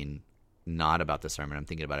thinking not about the sermon, I'm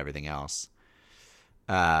thinking about everything else.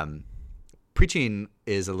 Preaching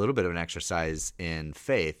is a little bit of an exercise in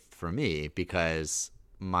faith for me because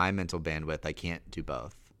my mental bandwidth, I can't do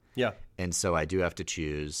both. Yeah. And so I do have to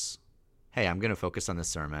choose, hey, I'm going to focus on the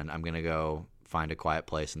sermon. I'm going to go find a quiet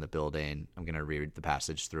place in the building. I'm going to read the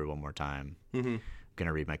passage through one more time. Mm-hmm. I'm going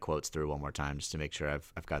to read my quotes through one more time just to make sure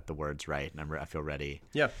I've got the words right and I feel ready.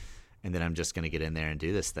 Yeah. And then I'm just going to get in there and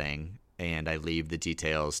do this thing. And I leave the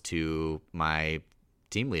details to my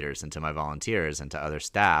team leaders and to my volunteers and to other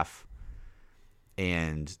staff.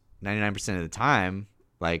 And 99% of the time,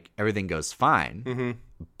 like everything goes fine. Mm-hmm.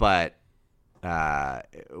 But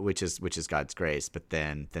which is God's grace. But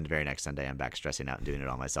then the very next Sunday, I'm back stressing out and doing it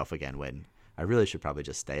all myself again when I really should probably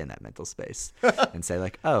just stay in that mental space and say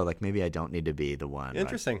like, oh, like maybe I don't need to be the one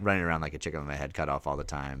Interesting. running around like a chicken with my head cut off all the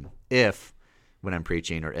time. If when I'm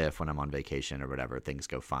preaching or if when I'm on vacation or whatever, things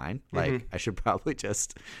go fine. Like I should probably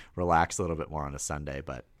just relax a little bit more on a Sunday,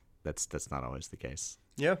 but that's not always the case.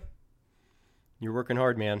 Yeah. You're working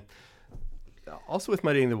hard, man. Also with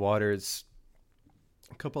Muddying the Waters,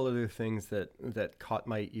 a couple other things that caught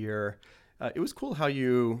my ear. It was cool how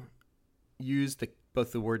you used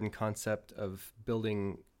both the word and concept of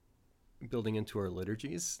building into our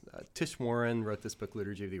liturgies. Tish Warren wrote this book,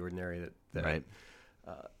 Liturgy of the Ordinary, that Right.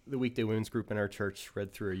 The Weekday Women's Group in our church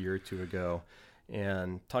read through a year or two ago,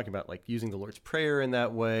 and talking about like using the Lord's Prayer in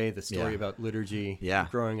that way, the story Yeah. about liturgy Yeah.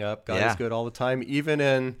 growing up. God Yeah. is good all the time. Even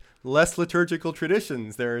in less liturgical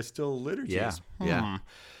traditions, there are still liturgies. Yeah. Yeah.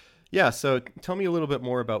 Yeah, so tell me a little bit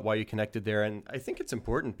more about why you connected there. And I think it's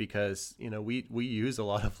important because, we use a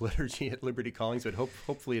lot of liturgy at Liberty Callings, but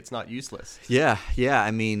hopefully it's not useless. Yeah.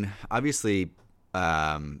 I mean, obviously,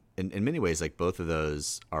 in many ways, like both of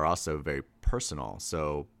those are also very personal.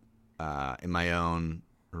 So in my own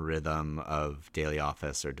rhythm of daily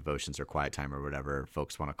office or devotions or quiet time or whatever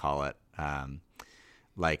folks want to call it,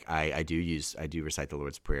 like I do recite the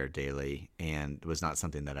Lord's Prayer daily, and it was not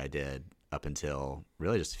something that I did up until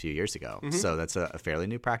really just a few years ago. So that's a fairly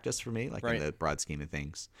new practice for me, like Right. in the broad scheme of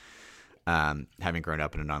things. Having grown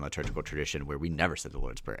up in a non-liturgical tradition where we never said the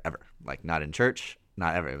Lord's Prayer ever, like not in church,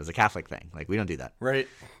 not ever. It was a Catholic thing. Like we don't do that. Right.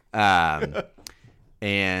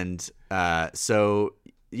 So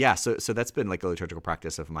that's been like a liturgical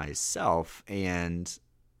practice of myself, and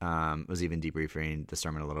was even debriefing the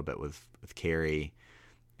sermon a little bit with Carrie,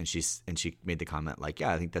 and she made the comment like,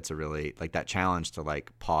 yeah, I think that's a really like that challenge to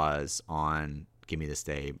like pause on give me this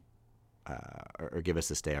day, or give us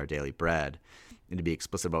this day our daily bread, and to be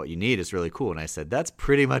explicit about what you need is really cool. And I said, that's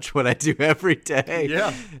pretty much what I do every day.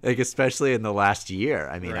 Yeah. Like, especially in the last year.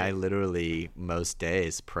 I mean, Right. I literally most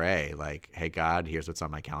days pray like, hey, God, here's what's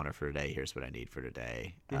on my calendar for today. Here's what I need for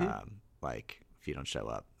today. Like, if you don't show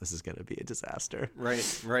up, this is going to be a disaster. Right.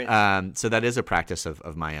 So that is a practice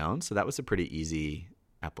of my own. So that was a pretty easy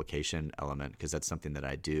application element because that's something that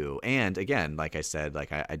I do. And again, like I said,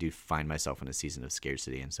 like I do find myself in a season of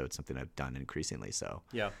scarcity. And so it's something I've done increasingly so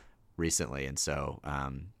Yeah. recently. And so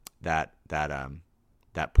that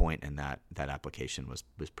point and that application was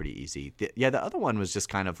pretty easy. The other one was just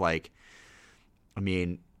kind of like, I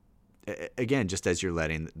mean, again, just as you're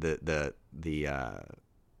letting the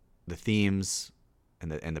themes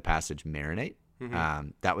and the passage marinate,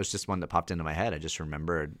 that was just one that popped into my head. I just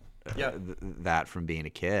remembered that from being a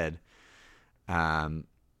kid,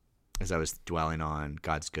 as I was dwelling on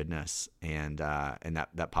God's goodness, and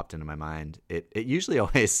that popped into my mind. It usually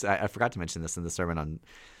always, I forgot to mention this in the sermon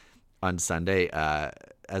on Sunday,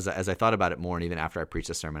 as I thought about it more, and even after I preached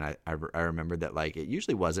the sermon, I remembered that like it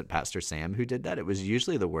usually wasn't Pastor Sam who did that. It was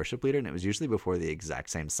usually the worship leader, and it was usually before the exact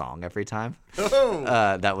same song every time.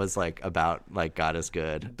 Oh, that was like about like God is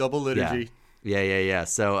good. double liturgy. Yeah.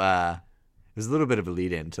 So it was a little bit of a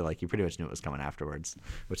lead in to like you pretty much knew it was coming afterwards,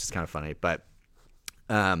 which is kind of funny. But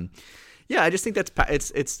I just think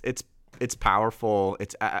it's powerful.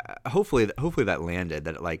 It's hopefully that landed,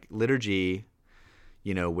 that like liturgy,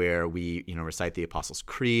 where we, recite the Apostles'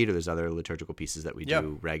 Creed, or there's other liturgical pieces that we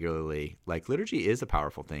do regularly. Like liturgy is a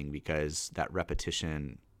powerful thing because that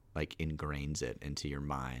repetition like ingrains it into your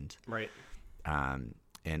mind. Right.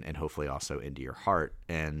 And hopefully also into your heart.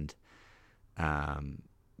 And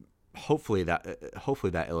hopefully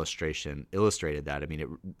that illustration illustrated that. I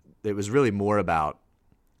mean, it was really more about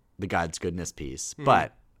the God's goodness piece,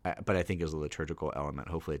 but I think it was a liturgical element.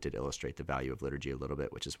 Hopefully it did illustrate the value of liturgy a little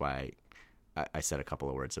bit, which is why I said a couple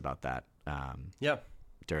of words about that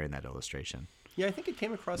during that illustration. Yeah, I think it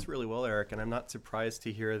came across really well, Eric, and I'm not surprised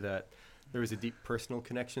to hear that there was a deep personal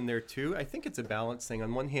connection there too. I think it's a balance thing.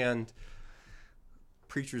 On one hand,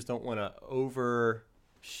 preachers don't want to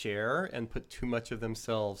overshare and put too much of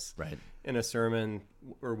themselves in a sermon,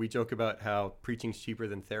 or we joke about how preaching's cheaper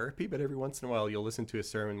than therapy, but every once in a while you'll listen to a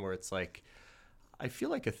sermon where it's like, I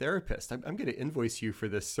feel like a therapist. I'm going to invoice you for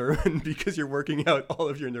this sermon because you're working out all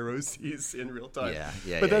of your neuroses in real time.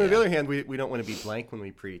 But then on the other hand, we don't want to be blank when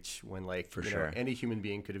we preach, when like, any human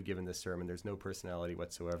being could have given this sermon. There's no personality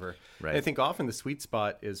whatsoever. Right. And I think often the sweet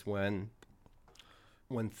spot is when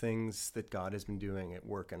things that God has been doing at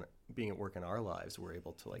work and being at work in our lives, we're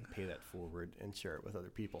able to like pay that forward and share it with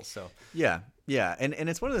other people. So yeah. And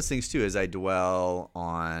it's one of those things too, as I dwell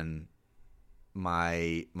on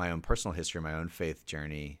my own personal history, my own faith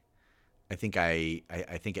journey, I think I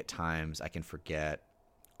think at times I can forget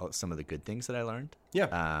some of the good things that I learned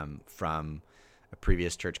from a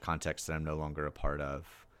previous church context that I'm no longer a part of,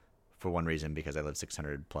 for one reason, because I live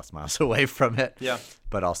 600 plus miles away from it. Yeah.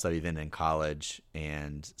 But also even in college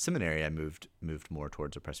and seminary, I moved more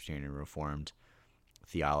towards a Presbyterian and Reformed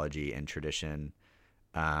theology and tradition.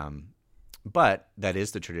 But that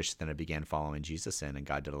is the tradition that I began following Jesus in, and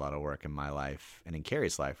God did a lot of work in my life and in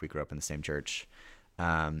Carrie's life. We grew up in the same church,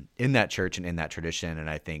 in that church and in that tradition. And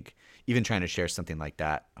I think even trying to share something like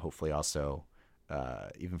that, hopefully also,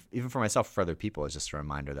 even for myself, for other people, is just a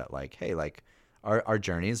reminder that like, hey, like our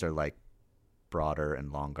journeys are like broader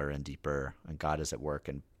and longer and deeper, and God is at work,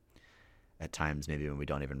 and at times maybe when we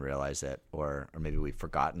don't even realize it, or maybe we've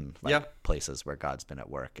forgotten places where God's been at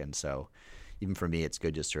work. And so even for me, it's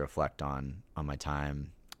good just to reflect on my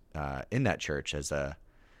time in that church as a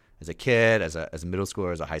kid, as a middle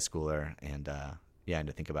schooler, as a high schooler, and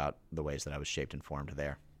to think about the ways that I was shaped and formed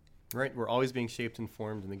there. Right, we're always being shaped and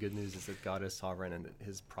formed, and the good news is that God is sovereign and that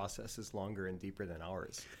His process is longer and deeper than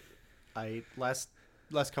ours. Last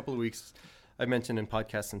couple of weeks, I mentioned in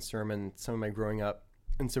podcasts and sermon some of my growing up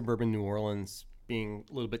in suburban New Orleans, being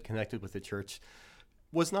a little bit connected with the church.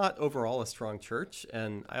 Was not overall a strong church,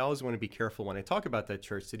 and I always want to be careful when I talk about that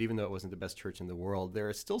church that even though it wasn't the best church in the world, there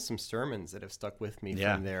are still some sermons that have stuck with me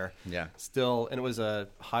from there. Yeah. Still, and it was a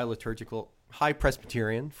high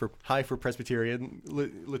Presbyterian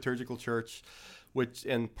liturgical church,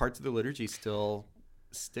 and parts of the liturgy still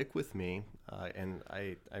stick with me, and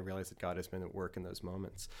I realize that God has been at work in those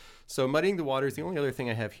moments. So muddying the waters, the only other thing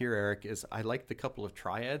I have here, Eric, is I like the couple of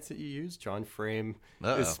triads that you use. John Frame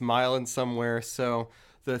is smiling somewhere. So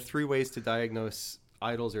the 3 ways to diagnose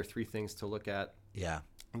idols are 3 things to look at. Yeah.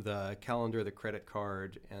 The calendar, the credit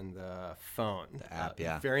card, and the phone. The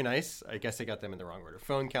app, very nice. I guess I got them in the wrong order.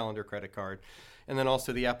 Phone, calendar, credit card. And then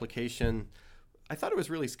also the application. I thought it was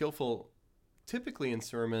really skillful, typically in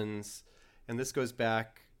sermons, and this goes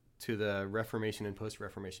back to the Reformation and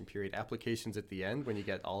post-Reformation period, applications at the end when you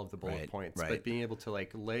get all of the bullet points, but being able to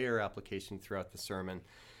like layer application throughout the sermon.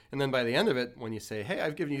 And then by the end of it, when you say, hey,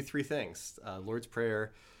 I've given you 3 things, Lord's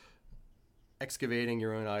Prayer, excavating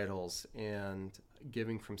your own idols, and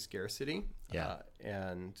giving from scarcity.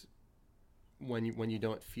 And when you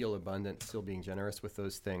don't feel abundant, still being generous with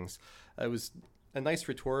those things. It was a nice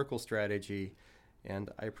rhetorical strategy,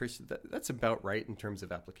 and I appreciate that. That's about right in terms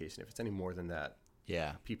of application. If it's any more than that,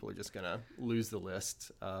 people are just going to lose the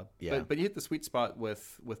list. But you hit the sweet spot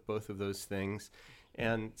with both of those things.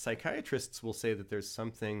 And psychiatrists will say that there's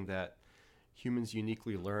something that humans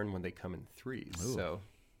uniquely learn when they come in 3s. Ooh. So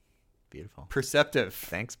Beautiful. Perceptive.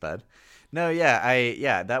 Thanks, bud. No,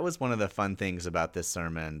 that was one of the fun things about this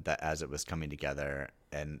sermon, that as it was coming together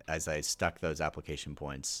and as I stuck those application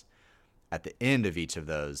points at the end of each of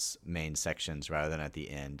those main sections rather than at the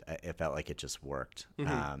end, it felt like it just worked.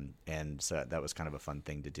 And so that was kind of a fun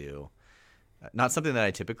thing to do. Not something that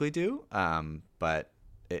I typically do, but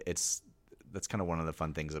that's kind of one of the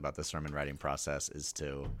fun things about the sermon writing process, is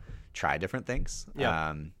to try different things.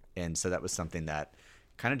 Yeah. And so that was something that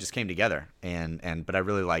kind of just came together, but I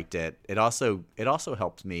really liked it. It also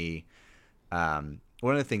helped me.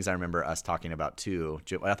 One of the things I remember us talking about too,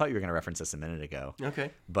 I thought you were going to reference this a minute ago.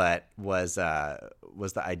 Okay. But was the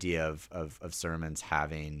idea of sermons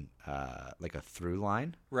having like a through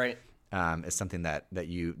line. Right. Is something that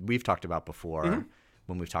we've talked about before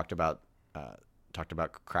when we've talked about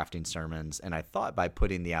crafting sermons. And I thought by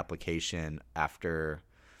putting the application after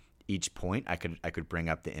each point, I could bring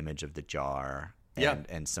up the image of the jar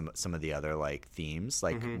and some of the other like themes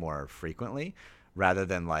like more frequently, rather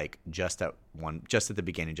than like just at the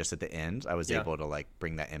beginning, just at the end. I was able to like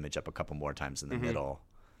bring that image up a couple more times in the middle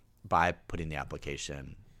by putting the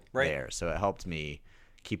application there. So it helped me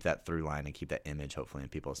keep that through line and keep that image hopefully in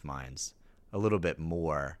people's minds a little bit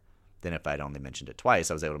more than if I'd only mentioned it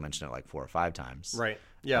twice. I was able to mention it like 4 or 5 times. Right.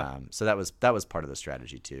 Yeah. So that was part of the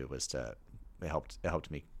strategy too, it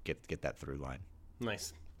helped me get that through line.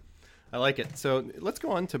 Nice. I like it. So let's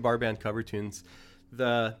go on to bar band cover tunes.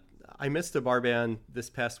 I missed a bar band this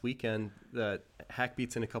past weekend. The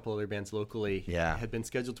Hackbeats and a couple other bands locally had been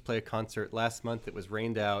scheduled to play a concert last month. It was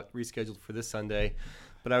rained out, rescheduled for this Sunday.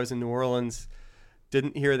 But I was in New Orleans,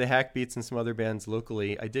 didn't hear the Hackbeats and some other bands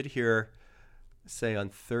locally. I did hear, say, on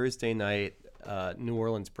Thursday night, New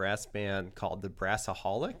Orleans brass band called the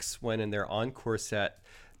Brassaholics, when in their encore set,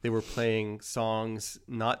 they were playing songs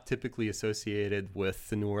not typically associated with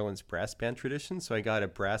the New Orleans brass band tradition. So I got a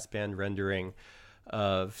brass band rendering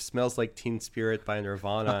of Smells Like Teen Spirit by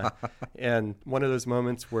Nirvana. And one of those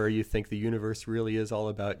moments where you think the universe really is all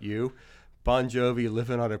about you. Bon Jovi,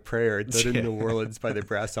 Living on a Prayer, done in New Orleans by the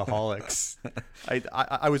Brassaholics.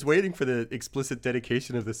 I was waiting for the explicit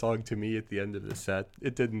dedication of the song to me at the end of the set.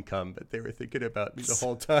 It didn't come, but they were thinking about me the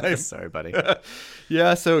whole time. Sorry, buddy.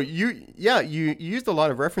 Yeah, so you used a lot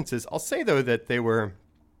of references. I'll say, though, that they were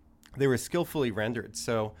skillfully rendered.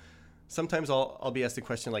 So sometimes I'll be asked the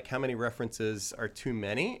question, like, how many references are too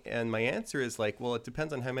many? And my answer is like, well, it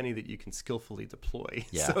depends on how many that you can skillfully deploy.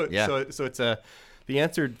 So it's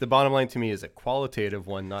the bottom line to me is a qualitative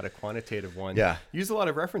one, not a quantitative one. Yeah. Use a lot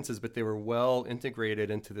of references, but they were well integrated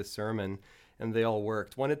into the sermon and they all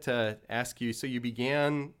worked. Wanted to ask you, so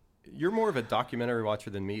you're more of a documentary watcher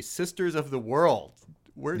than me. Sisters of the World.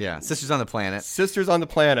 Sisters on the Planet. Sisters on the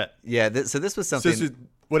Planet. Yeah, so this was something...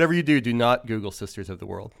 whatever you do not Google Sisters of the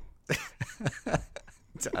World. I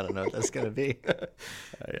don't know what that's going to be.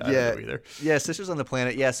 I don't know either. Yeah, Sisters on the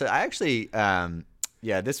Planet. Yeah, so I actually...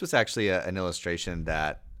 this was actually an illustration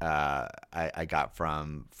that I got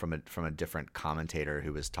from a different commentator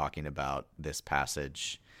who was talking about this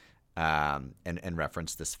passage and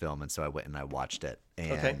referenced this film, and so I went and I watched it.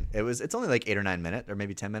 And it's only like 8 or 9 minutes, or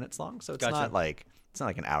maybe 10 minutes long, so it's not like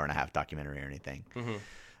an hour and a half documentary or anything.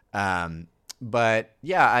 But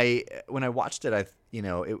yeah, when I watched it,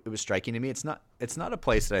 it was striking to me. It's not a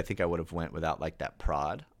place that I think I would have went without like that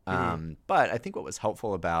prod. But I think what was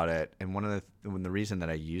helpful about it, and the reason that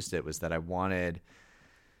I used it was that I wanted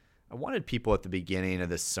people at the beginning of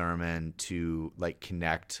the sermon to like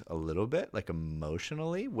connect a little bit, like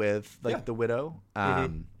emotionally, with like the widow,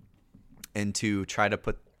 and to try to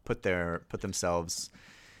put themselves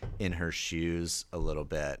in her shoes a little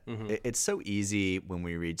bit. It's so easy when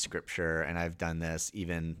we read scripture, and I've done this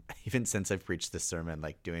even since I've preached this sermon,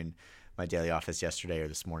 like doing my daily office yesterday or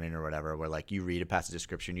this morning or whatever, where like you read a passage of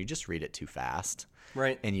scripture and you just read it too fast,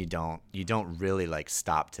 right? And you don't really like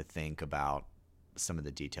stop to think about some of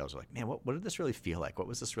the details. Like, man, what did this really feel like? What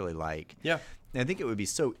was this really like? Yeah. And I think it would be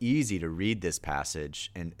so easy to read this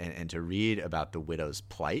passage and to read about the widow's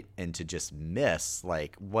plight and to just miss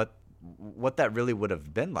like what that really would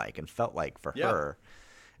have been like and felt like for her,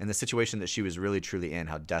 and the situation that she was really truly in,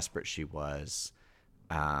 how desperate she was.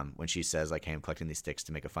 When she says, like, hey, I'm collecting these sticks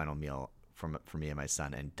to make a final meal for me and my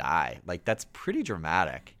son and die. Like, that's pretty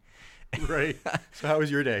dramatic. Right. So how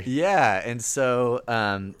was your day? Yeah. And so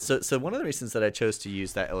one of the reasons that I chose to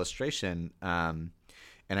use that illustration, and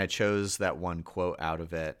I chose that one quote out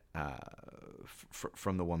of it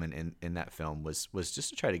from the woman in that film was just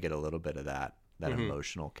to try to get a little bit of that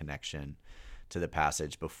emotional connection to the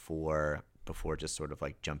passage before just sort of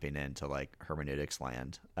like jumping into like hermeneutics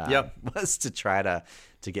land, was to try to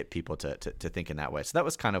get people to think in that way. So that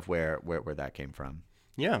was kind of where that came from.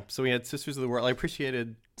 Yeah. So we had Sisters of the World. I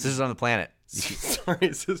appreciated. Sisters on the Planet.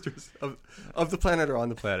 Sorry, Sisters of the Planet or on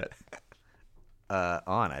the planet.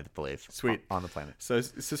 On, I believe. Sweet. On the planet. So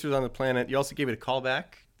Sisters on the Planet. You also gave it a callback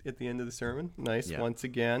at the end of the sermon. Nice. Yeah. Once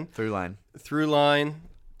again. Through line. Through line.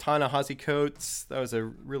 Ta-Nehisi Coates. That was a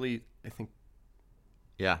really, I think,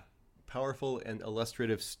 Yeah. powerful and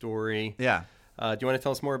illustrative story. Yeah. Do you want to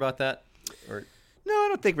tell us more about that? Or No, I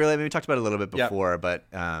don't think really. I mean, we talked about it a little bit Yeah. before, but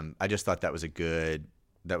I just thought that was a good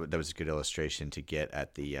that was a good illustration to get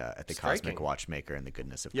at the Striking. cosmic watchmaker and the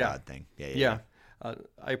goodness of Yeah. God thing. Yeah.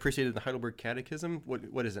 I appreciated the Heidelberg Catechism.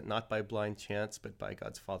 What is it? Not by blind chance, but by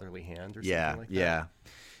God's fatherly hand, or something like that.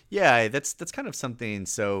 Yeah. That's kind of something.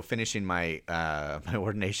 So finishing my my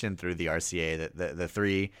ordination through the RCA, the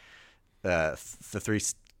three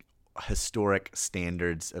historic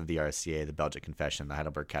standards of the RCA, the Belgic Confession, the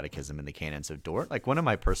Heidelberg Catechism, and the Canons of Dort. Like, one of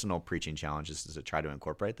my personal preaching challenges is to try to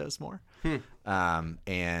incorporate those more. And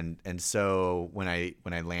so when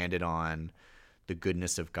I landed on the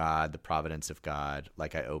goodness of God, the providence of God,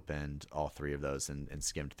 like, I opened all three of those and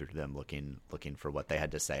skimmed through them, looking for what they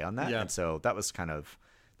had to say on that. Yeah. And so that's kind of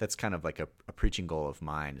like a preaching goal of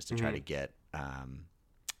mine, is to try to get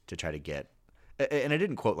and I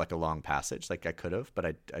didn't quote like a long passage like I could have,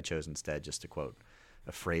 but I chose instead just to quote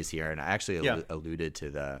a phrase here. And I actually alluded to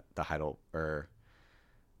the Heidel, or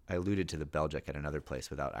I alluded to the Belgic at another place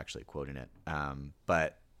without actually quoting it.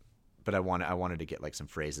 But I wanted to get like some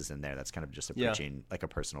phrases in there. That's kind of just a preaching, like a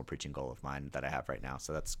personal preaching goal of mine that I have right now.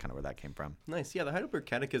 So that's kind of where that came from. Nice. Yeah, the Heidelberg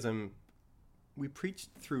Catechism, we preached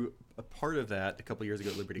through a part of that a couple of years ago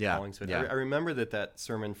at Liberty Calling. So I remember that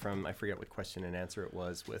sermon from, I forget what question and answer it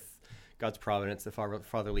was, with God's Providence, the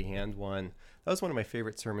Fatherly Hand one. That was one of my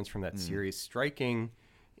favorite sermons from that series, striking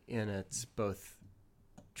in its both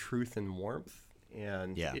truth and warmth.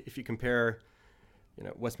 And if you compare,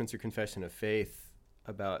 Westminster Confession of Faith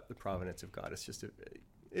about the providence of God, it's just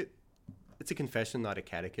it's a confession, not a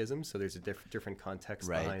catechism. So there's a different context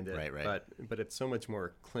behind it. Right. But it's so much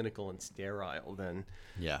more clinical and sterile than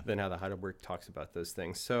how the Heidelberg talks about those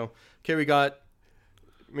things. So, okay, we got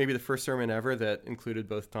maybe the first sermon ever that included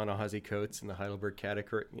both Ta-Nehisi Coates and the Heidelberg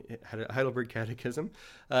Catechism,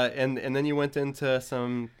 and then you went into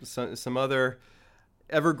some other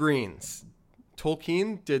evergreens.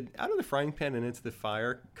 Tolkien, did Out of the Frying Pan and Into the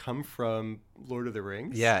Fire come from Lord of the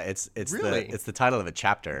Rings? Yeah, it's Really? it's the title of a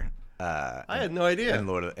chapter. I had no idea. In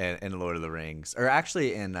Lord of the Rings, or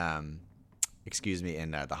actually in The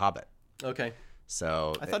Hobbit. Okay,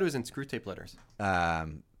 so I thought it was in Screwtape Letters.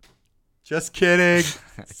 Just kidding.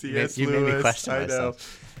 C.S. You Lewis, made me question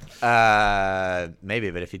myself.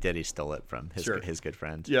 Maybe, but if he did, he stole it from his good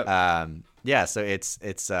friend. Yep. So it's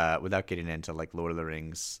without getting into like Lord of the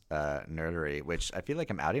Rings nerdery, which I feel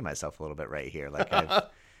like I'm outing myself a little bit right here. Like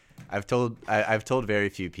I've told very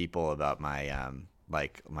few people about my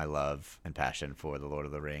my love and passion for the Lord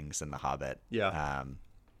of the Rings and the Hobbit. Yeah.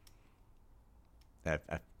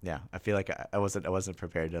 I feel like I wasn't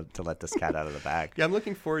prepared to let this cat out of the bag. Yeah, I'm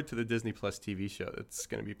looking forward to the Disney Plus TV show that's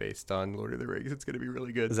going to be based on Lord of the Rings. It's going to be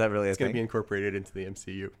really good. Is that really? It's going to be incorporated into the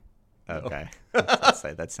MCU. Okay, I'll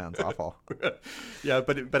say that sounds awful. Yeah,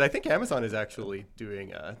 but I think Amazon is actually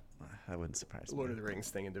doing that wouldn't surprise me. Lord of the Rings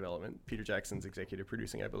thing in development. Peter Jackson's executive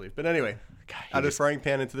producing, I believe. But anyway, God, out of the frying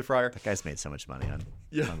pan into the fryer. That guy's made so much money on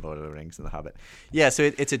Lord of the Rings and the Hobbit. Yeah,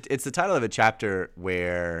 so it's the title of a chapter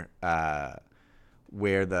where the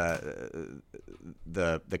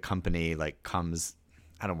company like comes.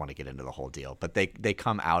 I don't want to get into the whole deal, but they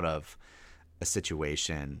come out of a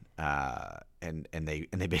situation and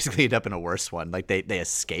they basically end up in a worse one. Like they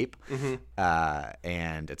escape,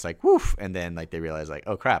 and it's like woof, and then like they realize like,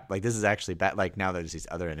 oh crap, like this is actually bad. Like now there's these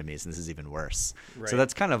other enemies, and this is even worse. Right. So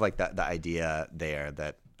that's kind of like the idea there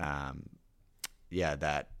that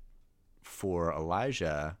that for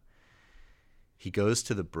Elijah, he goes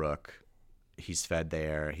to the brook. He's fed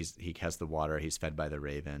there. He has the water. He's fed by the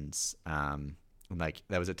ravens. Like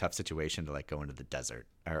that was a tough situation to like go into the desert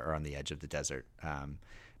or on the edge of the desert.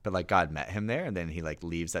 But like God met him there, and then he like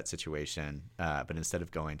leaves that situation. But instead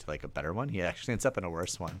of going to like a better one, he actually ends up in a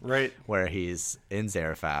worse one. Right. Where he's in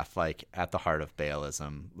Zarephath, like at the heart of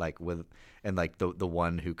Baalism, like and like the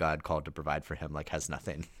one who God called to provide for him, like has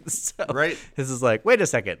nothing. So right. This is like, wait a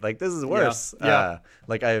second, like this is worse. Yeah.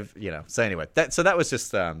 Like I've so anyway, that was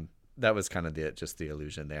just that was kind of the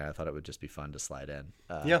illusion there. I thought it would just be fun to slide in.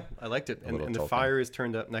 I liked it. And the fire is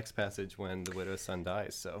turned up next passage when the widow's son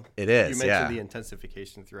dies. So it is. You mentioned the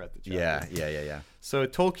intensification throughout the chapter. Yeah. So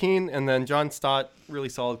Tolkien, and then John Stott, really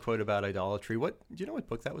solid quote about idolatry. Do you know what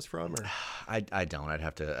book that was from? Or? I don't. I'd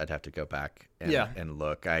have to go back and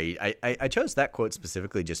look. I chose that quote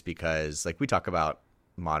specifically just because like we talk about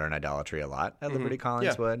modern idolatry a lot at Liberty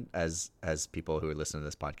Collins would, as people who listen to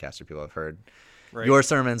this podcast or people have heard your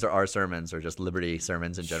sermons or our sermons or just Liberty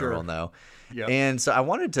sermons in general know. Yep. And so I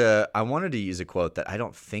wanted to use a quote that I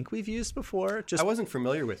don't think we've used before. I wasn't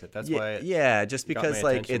familiar with it. That's why. Just because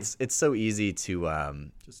like it's so easy to. I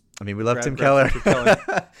mean, we love Tim Keller.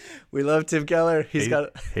 We love Tim Keller.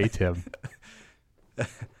 Hey Tim.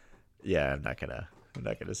 Yeah, I'm not gonna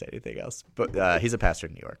say anything else. But he's a pastor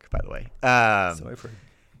in New York, by the way. So I've heard.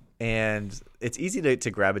 And it's easy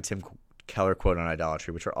to grab a Tim Keller quote on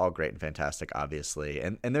idolatry, which are all great and fantastic, obviously.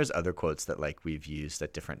 And there's other quotes that like we've used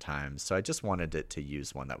at different times. So I just wanted to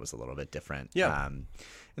use one that was a little bit different. Yeah.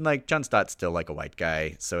 And like John Stott's still like a white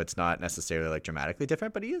guy, so it's not necessarily like dramatically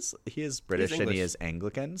different, but he is British and he is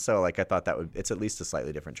Anglican. So like I thought it's at least a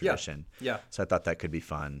slightly different tradition. Yeah. So I thought that could be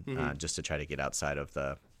fun, just to try to get outside of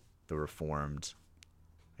the Reformed.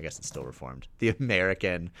 I guess it's still Reformed. The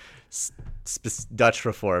American, Dutch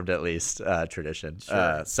Reformed at least tradition.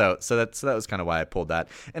 Sure. So that was kind of why I pulled that,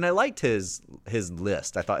 and I liked his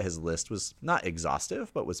list. I thought his list was not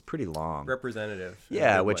exhaustive, but was pretty long, representative.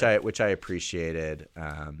 Yeah, which I appreciated,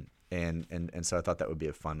 and so I thought that would be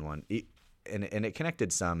a fun one. And it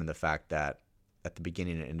connected some in the fact that at the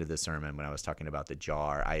beginning and end of the sermon when I was talking about the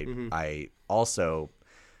jar, I also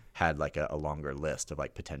had like a longer list of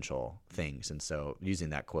like potential things, and so using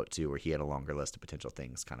that quote too, where he had a longer list of potential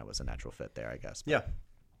things, kind of was a natural fit there, I guess. But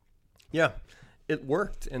yeah, it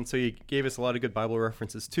worked, and so you gave us a lot of good Bible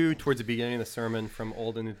references too towards the beginning of the sermon from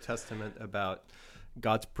Old and New Testament about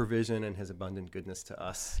God's provision and His abundant goodness to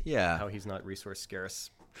us. Yeah, how He's not resource scarce.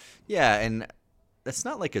 Yeah, and that's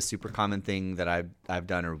not like a super common thing that I've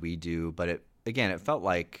done or we do, but it felt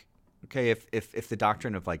like. Okay, if the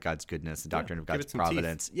doctrine of like God's goodness, the doctrine of God's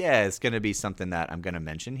providence, it's going to be something that I'm going to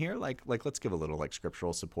mention here. Like let's give a little like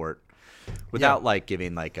scriptural support without like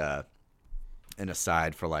giving like an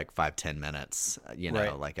aside for like 5-10 minutes.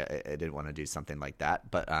 Like I didn't want to do something like that.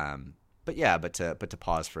 But to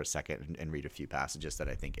pause for a second and read a few passages that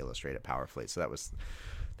I think illustrate it powerfully. So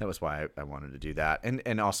that was why I wanted to do that,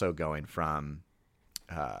 and also going from.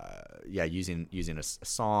 Using a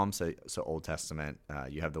psalm, so Old Testament,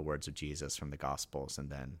 you have the words of Jesus from the Gospels, and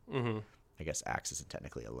then I guess Acts isn't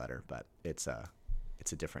technically a letter, but it's a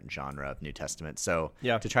different genre of New Testament. So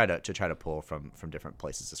to try to pull from different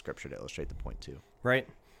places of Scripture to illustrate the point too. Right.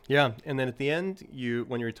 Yeah, and then at the end,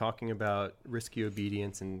 when you were talking about risky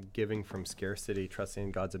obedience and giving from scarcity, trusting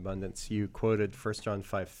in God's abundance, you quoted 1 John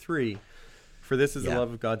 5:3, "For this is the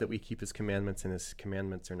love of God that we keep His commandments, and His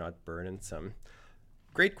commandments are not burdensome."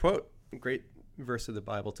 Great quote. Great verse of the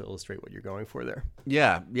Bible to illustrate what you're going for there.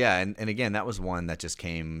 Yeah. And again, that was one that just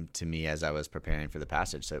came to me as I was preparing for the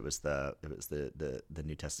passage. So it was the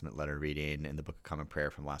New Testament letter reading in the Book of Common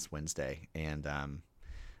Prayer from last Wednesday. And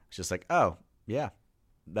it's just like, oh, yeah,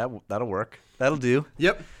 that'll work. That'll do.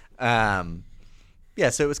 Yep. So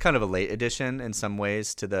it was kind of a late addition in some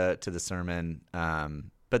ways to the sermon.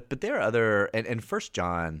 But there are other, and 1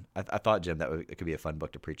 John, I thought, Jim, it could be a fun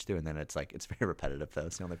book to preach through, and then it's very repetitive, though.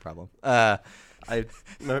 It's the only problem. My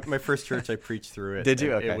first church, I preached through it. Did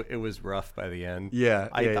you? Okay. It was rough by the end. Yeah.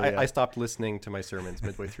 I stopped listening to my sermons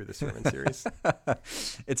midway through the sermon series.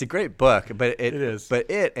 It's a great book, but it is. But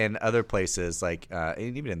it and other places, like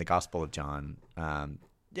and even in the Gospel of John,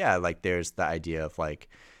 like there's the idea of like,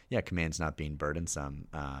 commands not being burdensome,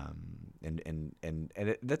 and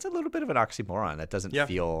that's a little bit of an oxymoron. That doesn't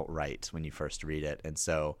feel right when you first read it, and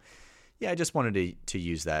so I just wanted to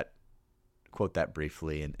use that, quote that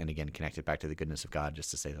briefly, and again connect it back to the goodness of God,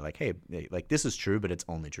 just to say that like, hey, like this is true, but it's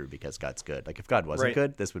only true because God's good. Like if God wasn't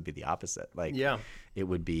good, this would be the opposite. Like it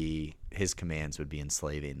would be His commands would be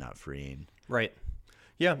enslaving, not freeing. Right.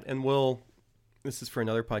 Yeah, and this is for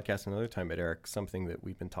another podcast another time, but Eric, something that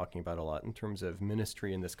we've been talking about a lot in terms of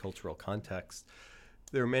ministry in this cultural context.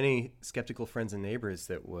 There are many skeptical friends and neighbors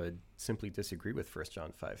that would simply disagree with 1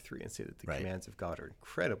 John 5:3 and say that the commands of God are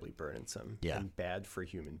incredibly burdensome and bad for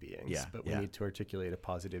human beings. But we need to articulate a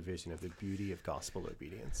positive vision of the beauty of gospel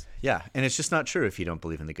obedience. Yeah, and it's just not true if you don't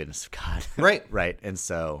believe in the goodness of God. Right. Right. And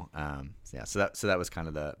so so that was kind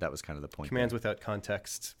of the point. Commands without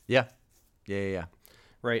context. Yeah.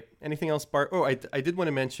 Right. Anything else, Bart? Oh, I did want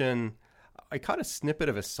to mention, I caught a snippet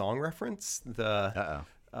of a song reference. And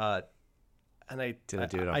I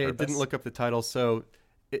didn't look up the title, so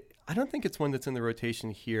I don't think it's one that's in the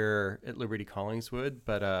rotation here at Liberty Collingswood,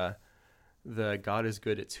 but the God is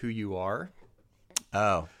good, it's who you are.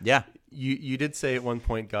 Oh, yeah. You did say at one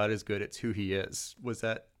point, God is good, it's who He is. Was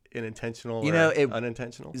that intentional or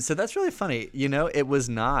unintentional? So that's really funny. It was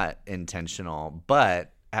not intentional,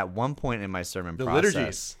 but at one point in my sermon process,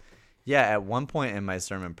 liturgies. Yeah, at one point in my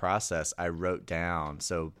sermon process, I wrote down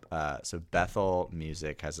so Bethel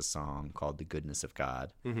Music has a song called "The Goodness of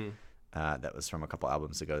God." Mm-hmm. That was from a couple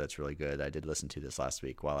albums ago. That's really good. I did listen to this last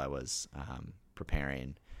week while I was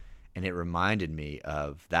preparing, and it reminded me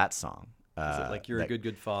of that song. Is it like you're a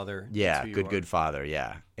good father? Yeah, good father.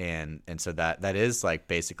 Yeah, and so that is like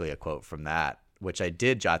basically a quote from that, which I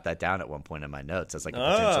did jot that down at one point in my notes as like a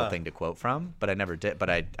potential thing to quote from, but I never did. But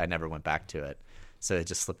I never went back to it. So it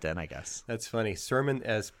just slipped in, I guess. That's funny. Sermon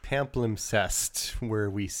as pamplimpsest,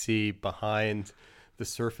 where we see behind the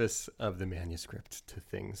surface of the manuscript to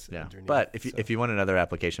things underneath. But if you want another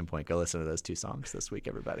application point, go listen to those 2 songs this week,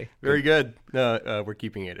 everybody. Very good. No, we're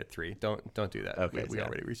keeping it at 3. Don't do that. Okay, we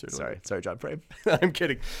already researched it. Sorry, John Frame. I'm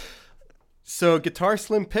kidding. So Guitar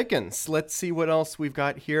Slim Pickens. Let's see what else we've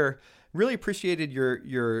got here. Really appreciated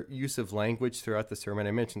your use of language throughout the sermon.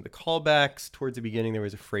 I mentioned the callbacks. Towards the beginning, there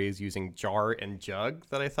was a phrase using jar and jug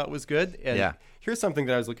that I thought was good. And here's something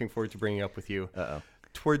that I was looking forward to bringing up with you.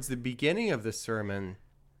 Towards the beginning of the sermon,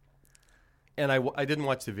 and I didn't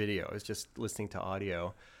watch the video. I was just listening to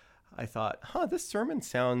audio. I thought, this sermon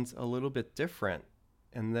sounds a little bit different.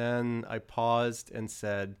 And then I paused and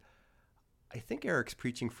said, I think Eric's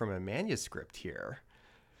preaching from a manuscript here.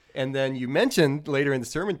 And then you mentioned later in the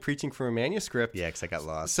sermon preaching from a manuscript. Yeah, because I got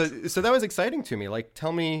lost. So that was exciting to me. Like,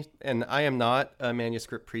 tell me, and I am not a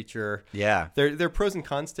manuscript preacher. Yeah. There are pros and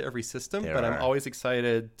cons to every system, but I'm always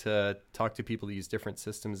excited to talk to people who use different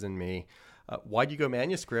systems than me. Why'd you go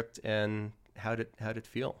manuscript, and how did it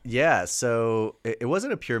feel? Yeah, so it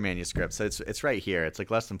wasn't a pure manuscript. So it's right here. It's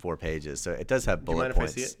like less than 4 pages. So it does have bullet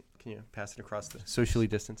points. Do you mind if I see it? Can you pass it across the socially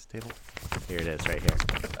distanced table? Here it is, right here.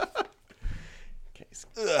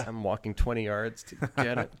 I'm walking 20 yards to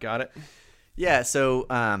get it. Got it. Yeah. So,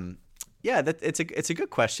 it's a good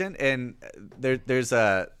question, and there's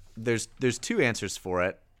 2 answers for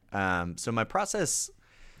it. So my process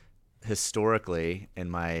historically in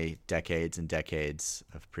my decades and decades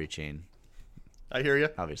of preaching, I hear you.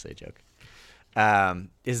 Obviously a joke.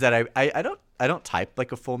 Is that I don't type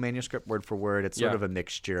like a full manuscript word for word. It's sort of a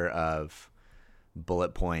mixture of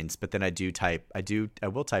bullet points, but then I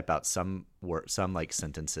will type out some like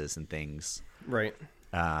sentences and things, right,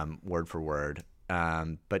 word for word.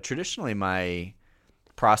 But traditionally my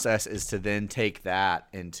process is to then take that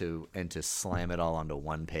and to slam it all onto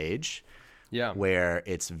one page, where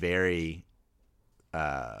it's very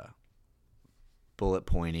bullet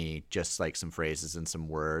pointy, just like some phrases and some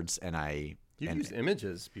words, and You've used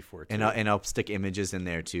images before too. And I'll stick images in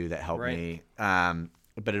there too that help me.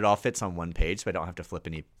 But it all fits on one page, so I don't have to flip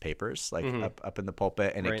any papers like up in the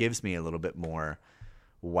pulpit, and it gives me a little bit more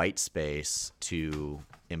white space to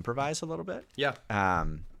improvise a little bit. Yeah.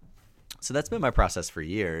 So that's been my process for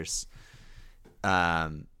years,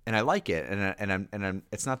 and I like it, and I'm.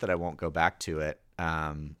 It's not that I won't go back to it,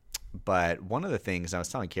 but one of the things I was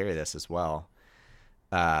telling Carrie this as well,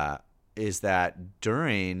 is that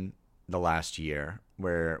during the last year,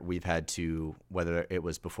 where we've had to, whether it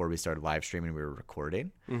was before we started live streaming, we were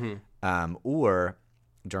recording, or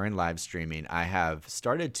during live streaming, I have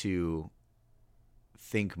started to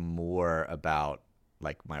think more about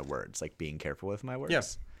like my words, like being careful with my words.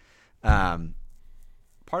 Yes.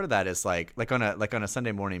 Part of that is like on a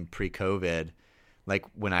Sunday morning pre-COVID, like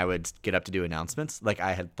when I would get up to do announcements, like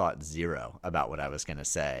I had thought zero about what I was going to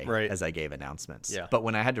say as I gave announcements. Yeah. But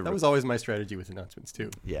when I had to, that was always my strategy with announcements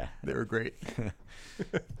too. Yeah. They were great.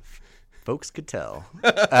 Folks could tell.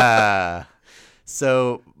 But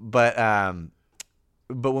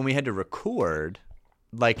when we had to record,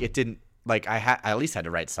 like it didn't, like I at least had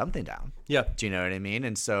to write something down. Yeah. Do you know what I mean?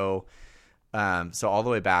 And so all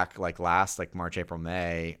the way back, like last, like March, April,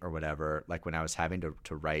 May or whatever, like when I was having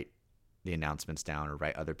to write the announcements down or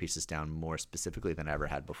write other pieces down more specifically than I ever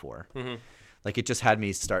had before. Like it just had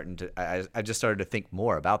me starting to, I just started to think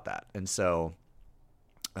more about that. And so,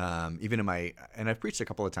 even and I've preached a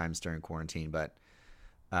couple of times during quarantine, but,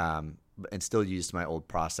 and still used my old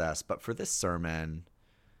process, but for this sermon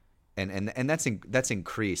and that's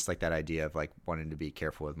increased, like that idea of like wanting to be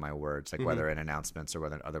careful with my words, like whether in announcements or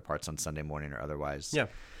whether in other parts on Sunday morning or otherwise. Yeah.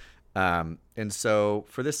 And so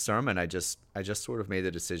for this sermon, I just sort of made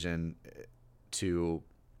the decision to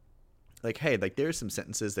like, hey, like there's some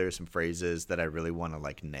sentences, there's some phrases that I really want to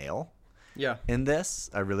like nail. Yeah. In this,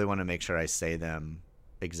 I really want to make sure I say them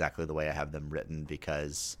exactly the way I have them written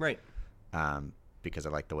because I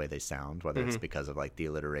like the way they sound, whether it's because of like the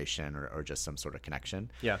alliteration or just some sort of connection.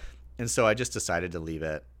 Yeah. And so I just decided to leave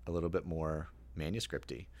it a little bit more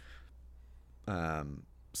manuscripty.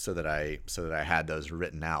 so that I had those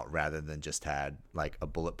written out rather than just had like a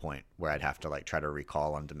bullet point where I'd have to like try to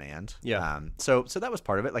recall on demand. Yeah. So that was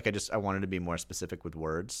part of it. Like I wanted to be more specific with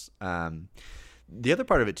words. The other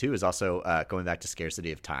part of it too is also going back to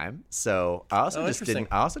scarcity of time. So I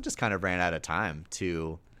also just kind of ran out of time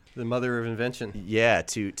to the mother of invention. Yeah,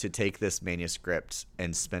 to take this manuscript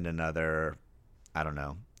and spend another, I don't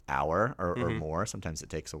know, hour or more. Sometimes it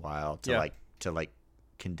takes a while to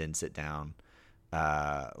condense it down,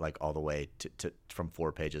 like all the way to from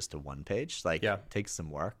 4 pages to 1 page. Like takes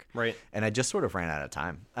some work. Right. And I just sort of ran out of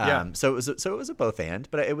time. Yeah. So it was a both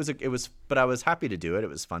and, but but I was happy to do it. It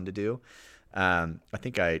was fun to do. I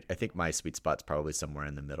think my sweet spot's probably somewhere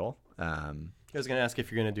in the middle. I was going to ask if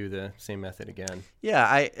you're going to do the same method again.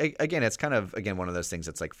 Yeah, again, it's kind of one of those things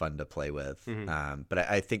that's like fun to play with. But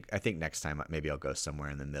I think next time maybe I'll go somewhere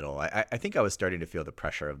in the middle. I think I was starting to feel the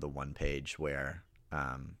pressure of the 1 page where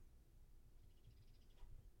I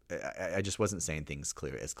just wasn't saying things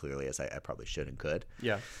as clearly as I probably should and could.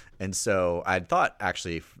 Yeah. And so I'd thought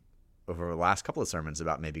actually over the last couple of sermons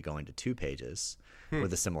about maybe going to 2 pages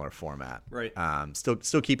with a similar format. Right.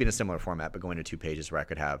 Still keeping a similar format, but going to 2 pages where I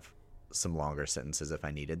could have some longer sentences if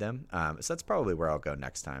I needed them. So that's probably where I'll go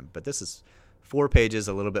next time. But this is 4 pages,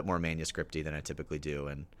 a little bit more manuscripty than I typically do,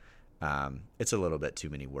 and it's a little bit too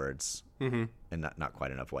many words and not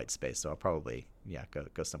quite enough white space. So I'll probably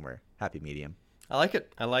go somewhere happy medium. I like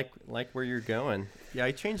it. I like where you're going. Yeah,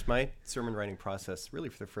 I changed my sermon writing process really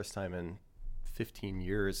for the first time in 15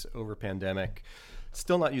 years over pandemic.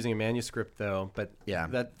 Still not using a manuscript though, but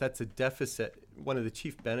that's a deficit. One of the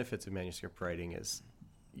chief benefits of manuscript writing is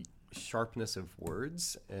sharpness of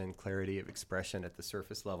words and clarity of expression at the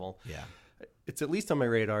surface level. Yeah. It's at least on my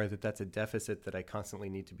radar that's a deficit that I constantly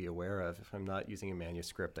need to be aware of. If I'm not using a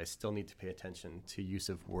manuscript, I still need to pay attention to use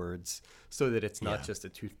of words so that it's not just a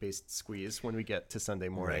toothpaste squeeze when we get to Sunday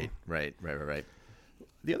morning. Right.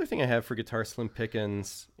 The other thing I have for Guitar Slim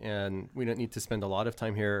Pickens, and we don't need to spend a lot of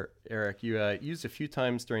time here, Eric, you used a few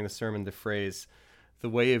times during the sermon the phrase, the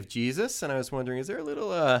way of Jesus. And I was wondering, is there a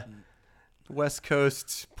little West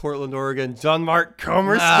Coast, Portland, Oregon, John Mark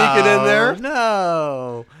Comer sneaking in there?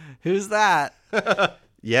 No. Who's that?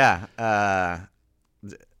 Yeah.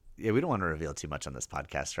 We don't want to reveal too much on this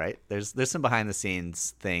podcast, right? There's some behind the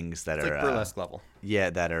scenes things that are like burlesque level.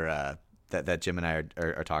 Yeah, that are that Jim and I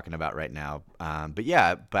are talking about right now. But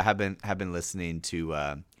have been listening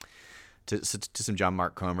to some John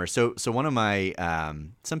Mark Comer. So one of my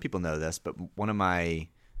some people know this, but one of my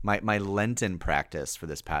Lenten practice for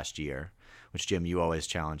this past year, which Jim, you always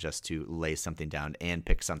challenge us to lay something down and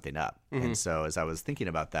pick something up. And so as I was thinking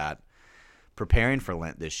about that, preparing for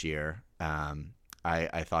Lent this year,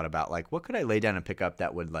 I thought about like, what could I lay down and pick up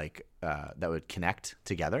that would that would connect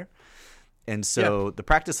together? And so the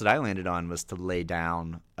practice that I landed on was to lay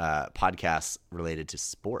down podcasts related to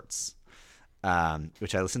sports,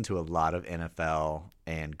 which I listened to a lot of NFL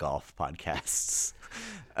and golf podcasts.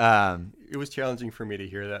 It was challenging for me to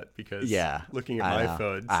hear that because looking at my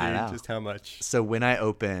phone, seeing just how much. So when I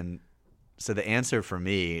the answer for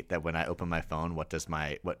me that when I open my phone, what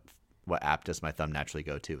app does my thumb naturally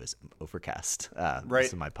go to is Overcast. This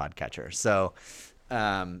is my podcatcher. So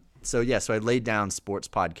I laid down sports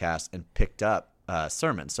podcasts and picked up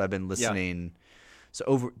sermons. So I've been listening.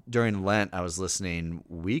 So during Lent, I was listening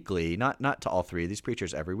weekly, not to all 3 of these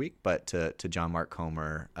preachers every week, but to John Mark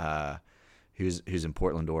Comer, who's in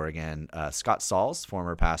Portland, Oregon, Scott Sauls,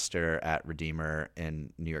 former pastor at Redeemer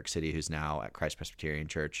in New York City, who's now at Christ Presbyterian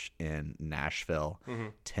Church in Nashville,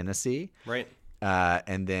 Tennessee. Right.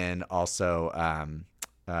 And then also,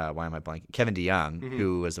 why am I blanking? Kevin DeYoung,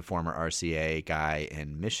 who was a former RCA guy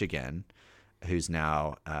in Michigan, who's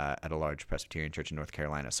now at a large Presbyterian church in North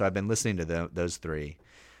Carolina. So I've been listening to those 3.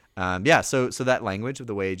 So that language of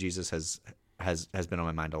the way Jesus has been on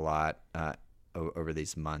my mind a lot over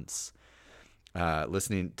these months.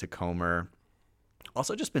 Listening to Comer.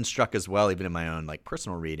 Also just been struck as well, even in my own like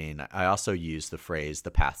personal reading. I also use the phrase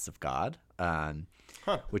 "the paths of God,"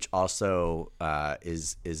 which also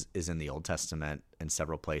is in the Old Testament in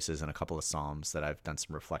several places and a couple of Psalms that I've done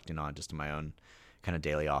some reflecting on just in my own kind of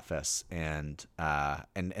daily office. And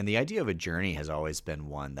the idea of a journey has always been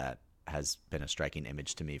one that has been a striking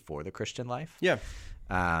image to me for the Christian life. Yeah.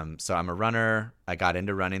 So I'm a runner. I got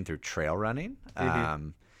into running through trail running.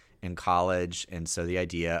 In college, and so the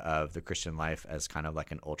idea of the Christian life as kind of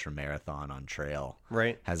like an ultra marathon on trail,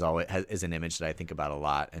 is an image that I think about a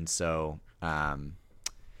lot. And so, that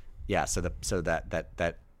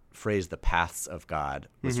phrase, "the paths of God,"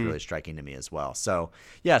 was really striking to me as well. So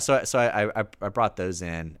I brought those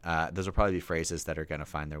in. Those will probably be phrases that are going to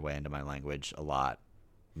find their way into my language a lot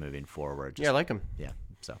moving forward. I like them. Yeah.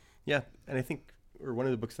 Yeah, and I think, or one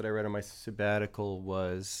of the books that I read on my sabbatical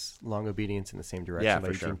was Long Obedience in the Same Direction by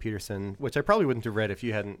Eugene Peterson, which I probably wouldn't have read if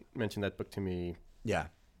you hadn't mentioned that book to me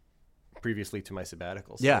previously to my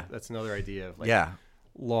sabbatical. So that's another idea of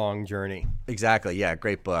long journey. Exactly. Yeah,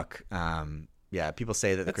 great book. People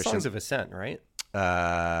say that the Christian Songs of Ascent, right?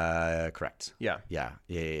 Correct. Yeah.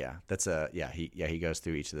 That's he goes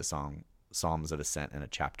through each of the Psalms of Ascent in a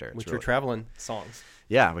chapter. Which are traveling songs.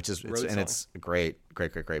 Yeah, it's a great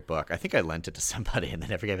book. I think I lent it to somebody and they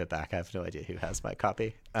never gave it back. I have no idea who has my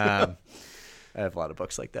copy. I have a lot of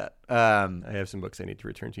books like that. I have some books I need to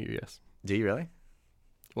return to you. Yes. Do you really?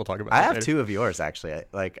 We'll talk about. I have two of yours actually.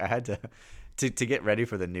 I had to get ready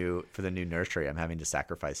for the new nursery. I'm having to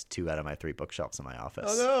sacrifice 2 out of my 3 bookshelves in my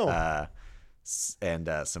office. Oh no!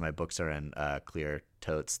 So my books are in clear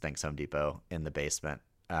totes. Thanks Home Depot in the basement.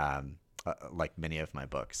 Like many of my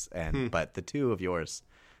books, but the 2 of yours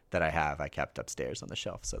that I have, I kept upstairs on the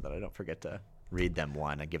shelf so that I don't forget to read them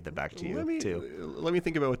one and give them back to you too. Let me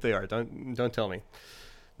think about what they are. Don't tell me.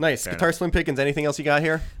 Nice. Fair Guitar enough. Slim Pickens. Anything else you got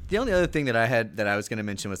here? The only other thing that I was going to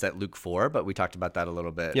mention was that Luke 4, but we talked about that a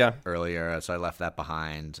little bit earlier, so I left that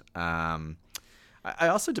behind. I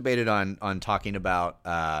also debated on talking about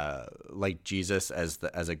like Jesus as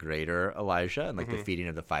a greater Elijah and like the feeding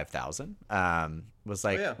of the 5,000 was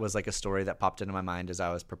like a story that popped into my mind as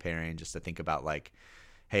I was preparing, just to think about like,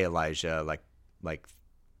 hey, Elijah, like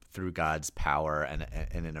through God's power and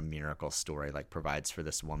in a miracle story, like provides for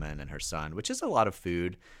this woman and her son, which is a lot of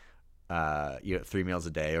food, 3 meals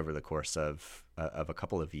a day over the course of a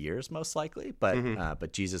couple of years, most likely,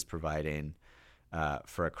 but Jesus providing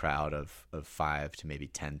for a crowd of 5 to maybe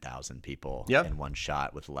 10,000 people in one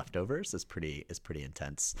shot with leftovers is pretty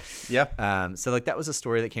intense. Yeah. So like that was a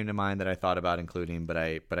story that came to mind that I thought about including, but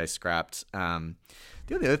I scrapped.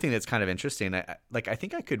 The only other thing that's kind of interesting, I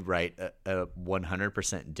think I could write a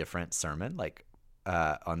 100% different sermon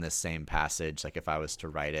on this same passage, like if I was to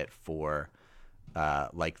write it for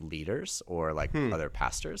like leaders or like other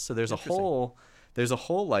pastors. So there's a whole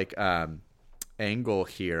like angle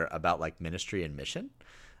here about like ministry and mission,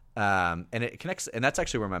 and it connects, and that's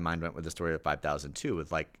actually where my mind went with the story of 5,000 too,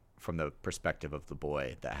 with like from the perspective of the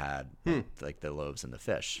boy that had like the loaves and the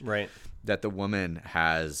fish, right? That the woman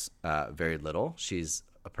has very little. She's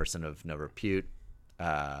a person of no repute.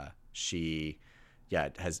 She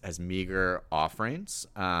has meager offerings.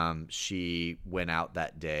 She went out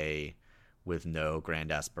that day with no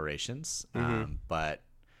grand aspirations, but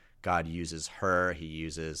God uses her. He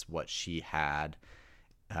uses what she had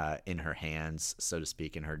in her hands, so to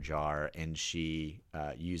speak, in her jar, and she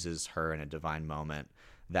uses her in a divine moment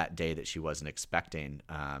that day that she wasn't expecting,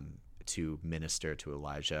 to minister to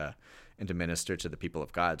Elijah and to minister to the people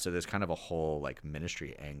of God. So there's kind of a whole like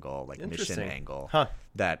ministry angle, like mission angle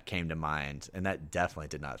that came to mind, and that definitely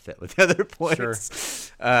did not fit with the other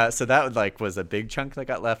points. Sure. So that was a big chunk that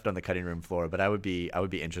got left on the cutting room floor. But I would be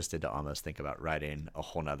interested to almost think about writing a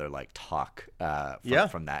whole nother like talk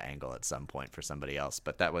from that angle at some point for somebody else.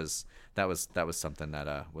 But that was something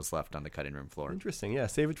that was left on the cutting room floor. Interesting. Yeah,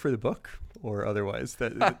 save it for the book or otherwise.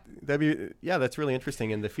 That'd be that's really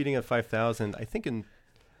interesting. And the feeding of 5,000, I think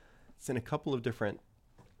it's in a couple of different,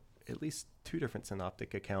 at least 2 different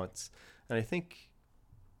synoptic accounts. And I think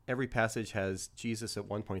every passage has Jesus at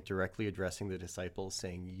one point directly addressing the disciples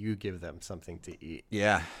saying, you give them something to eat.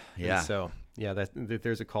 Yeah. And so,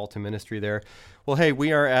 there's a call to ministry there. Well, hey,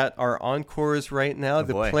 we are at our encores right now.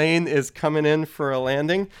 The plane is coming in for a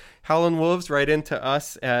landing. Howlin' Wolves, write into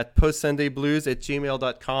us at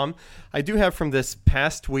postsundayblues@gmail.com. I do have from this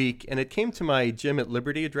past week, and it came to my Jim at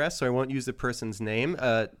Liberty address, so I won't use the person's name,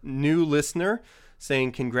 a new listener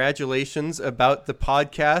saying congratulations about the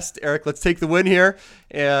podcast. Eric, let's take the win here.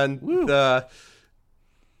 And the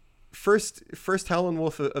first Howlin'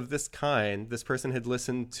 Wolf of this kind, this person had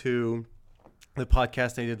listened to the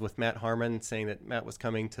podcast I did with Matt Harmon, saying that Matt was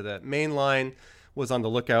coming to the main line, was on the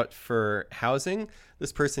lookout for housing.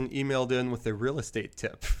 This person emailed in with a real estate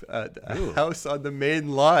tip, a house on the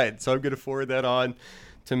main line. So I'm going to forward that on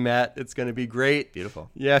to Matt. It's going to be great. Beautiful.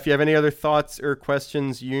 Yeah, if you have any other thoughts or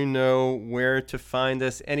questions, you know where to find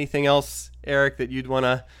us. Anything else, Eric, that you'd want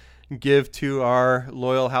to give to our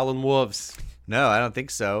loyal Howlin' Wolves? No, I don't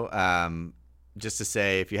think so. Just to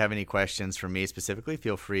say, if you have any questions for me specifically,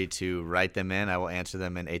 feel free to write them in. I will answer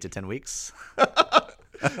them in 8 to 10 weeks.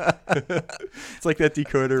 It's like that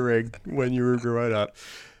decoder ring when you were growing up.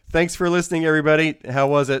 Thanks for listening, everybody. How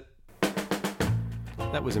was it?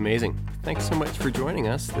 That was amazing. Thanks so much for joining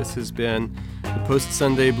us. This has been the Post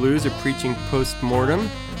Sunday Blues, a preaching post-mortem.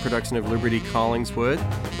 production of Liberty Collingswood.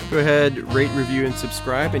 Go ahead, rate, review, and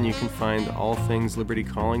subscribe, and you can find all things Liberty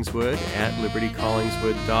Collingswood at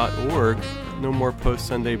libertycollingswood.org. No more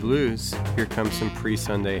post-Sunday blues. Here comes some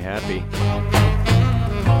pre-Sunday happy.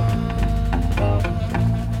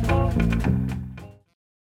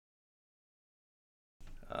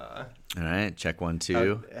 All right, check 1,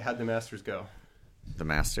 2. How'd the Masters go? The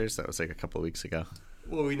Masters, that was like a couple of weeks ago.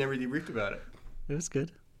 Well, we never debriefed about it. It was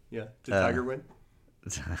good. Yeah. Did Tiger win?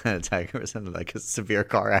 Tiger was in like a severe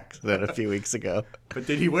car accident a few weeks ago. But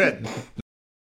did he win?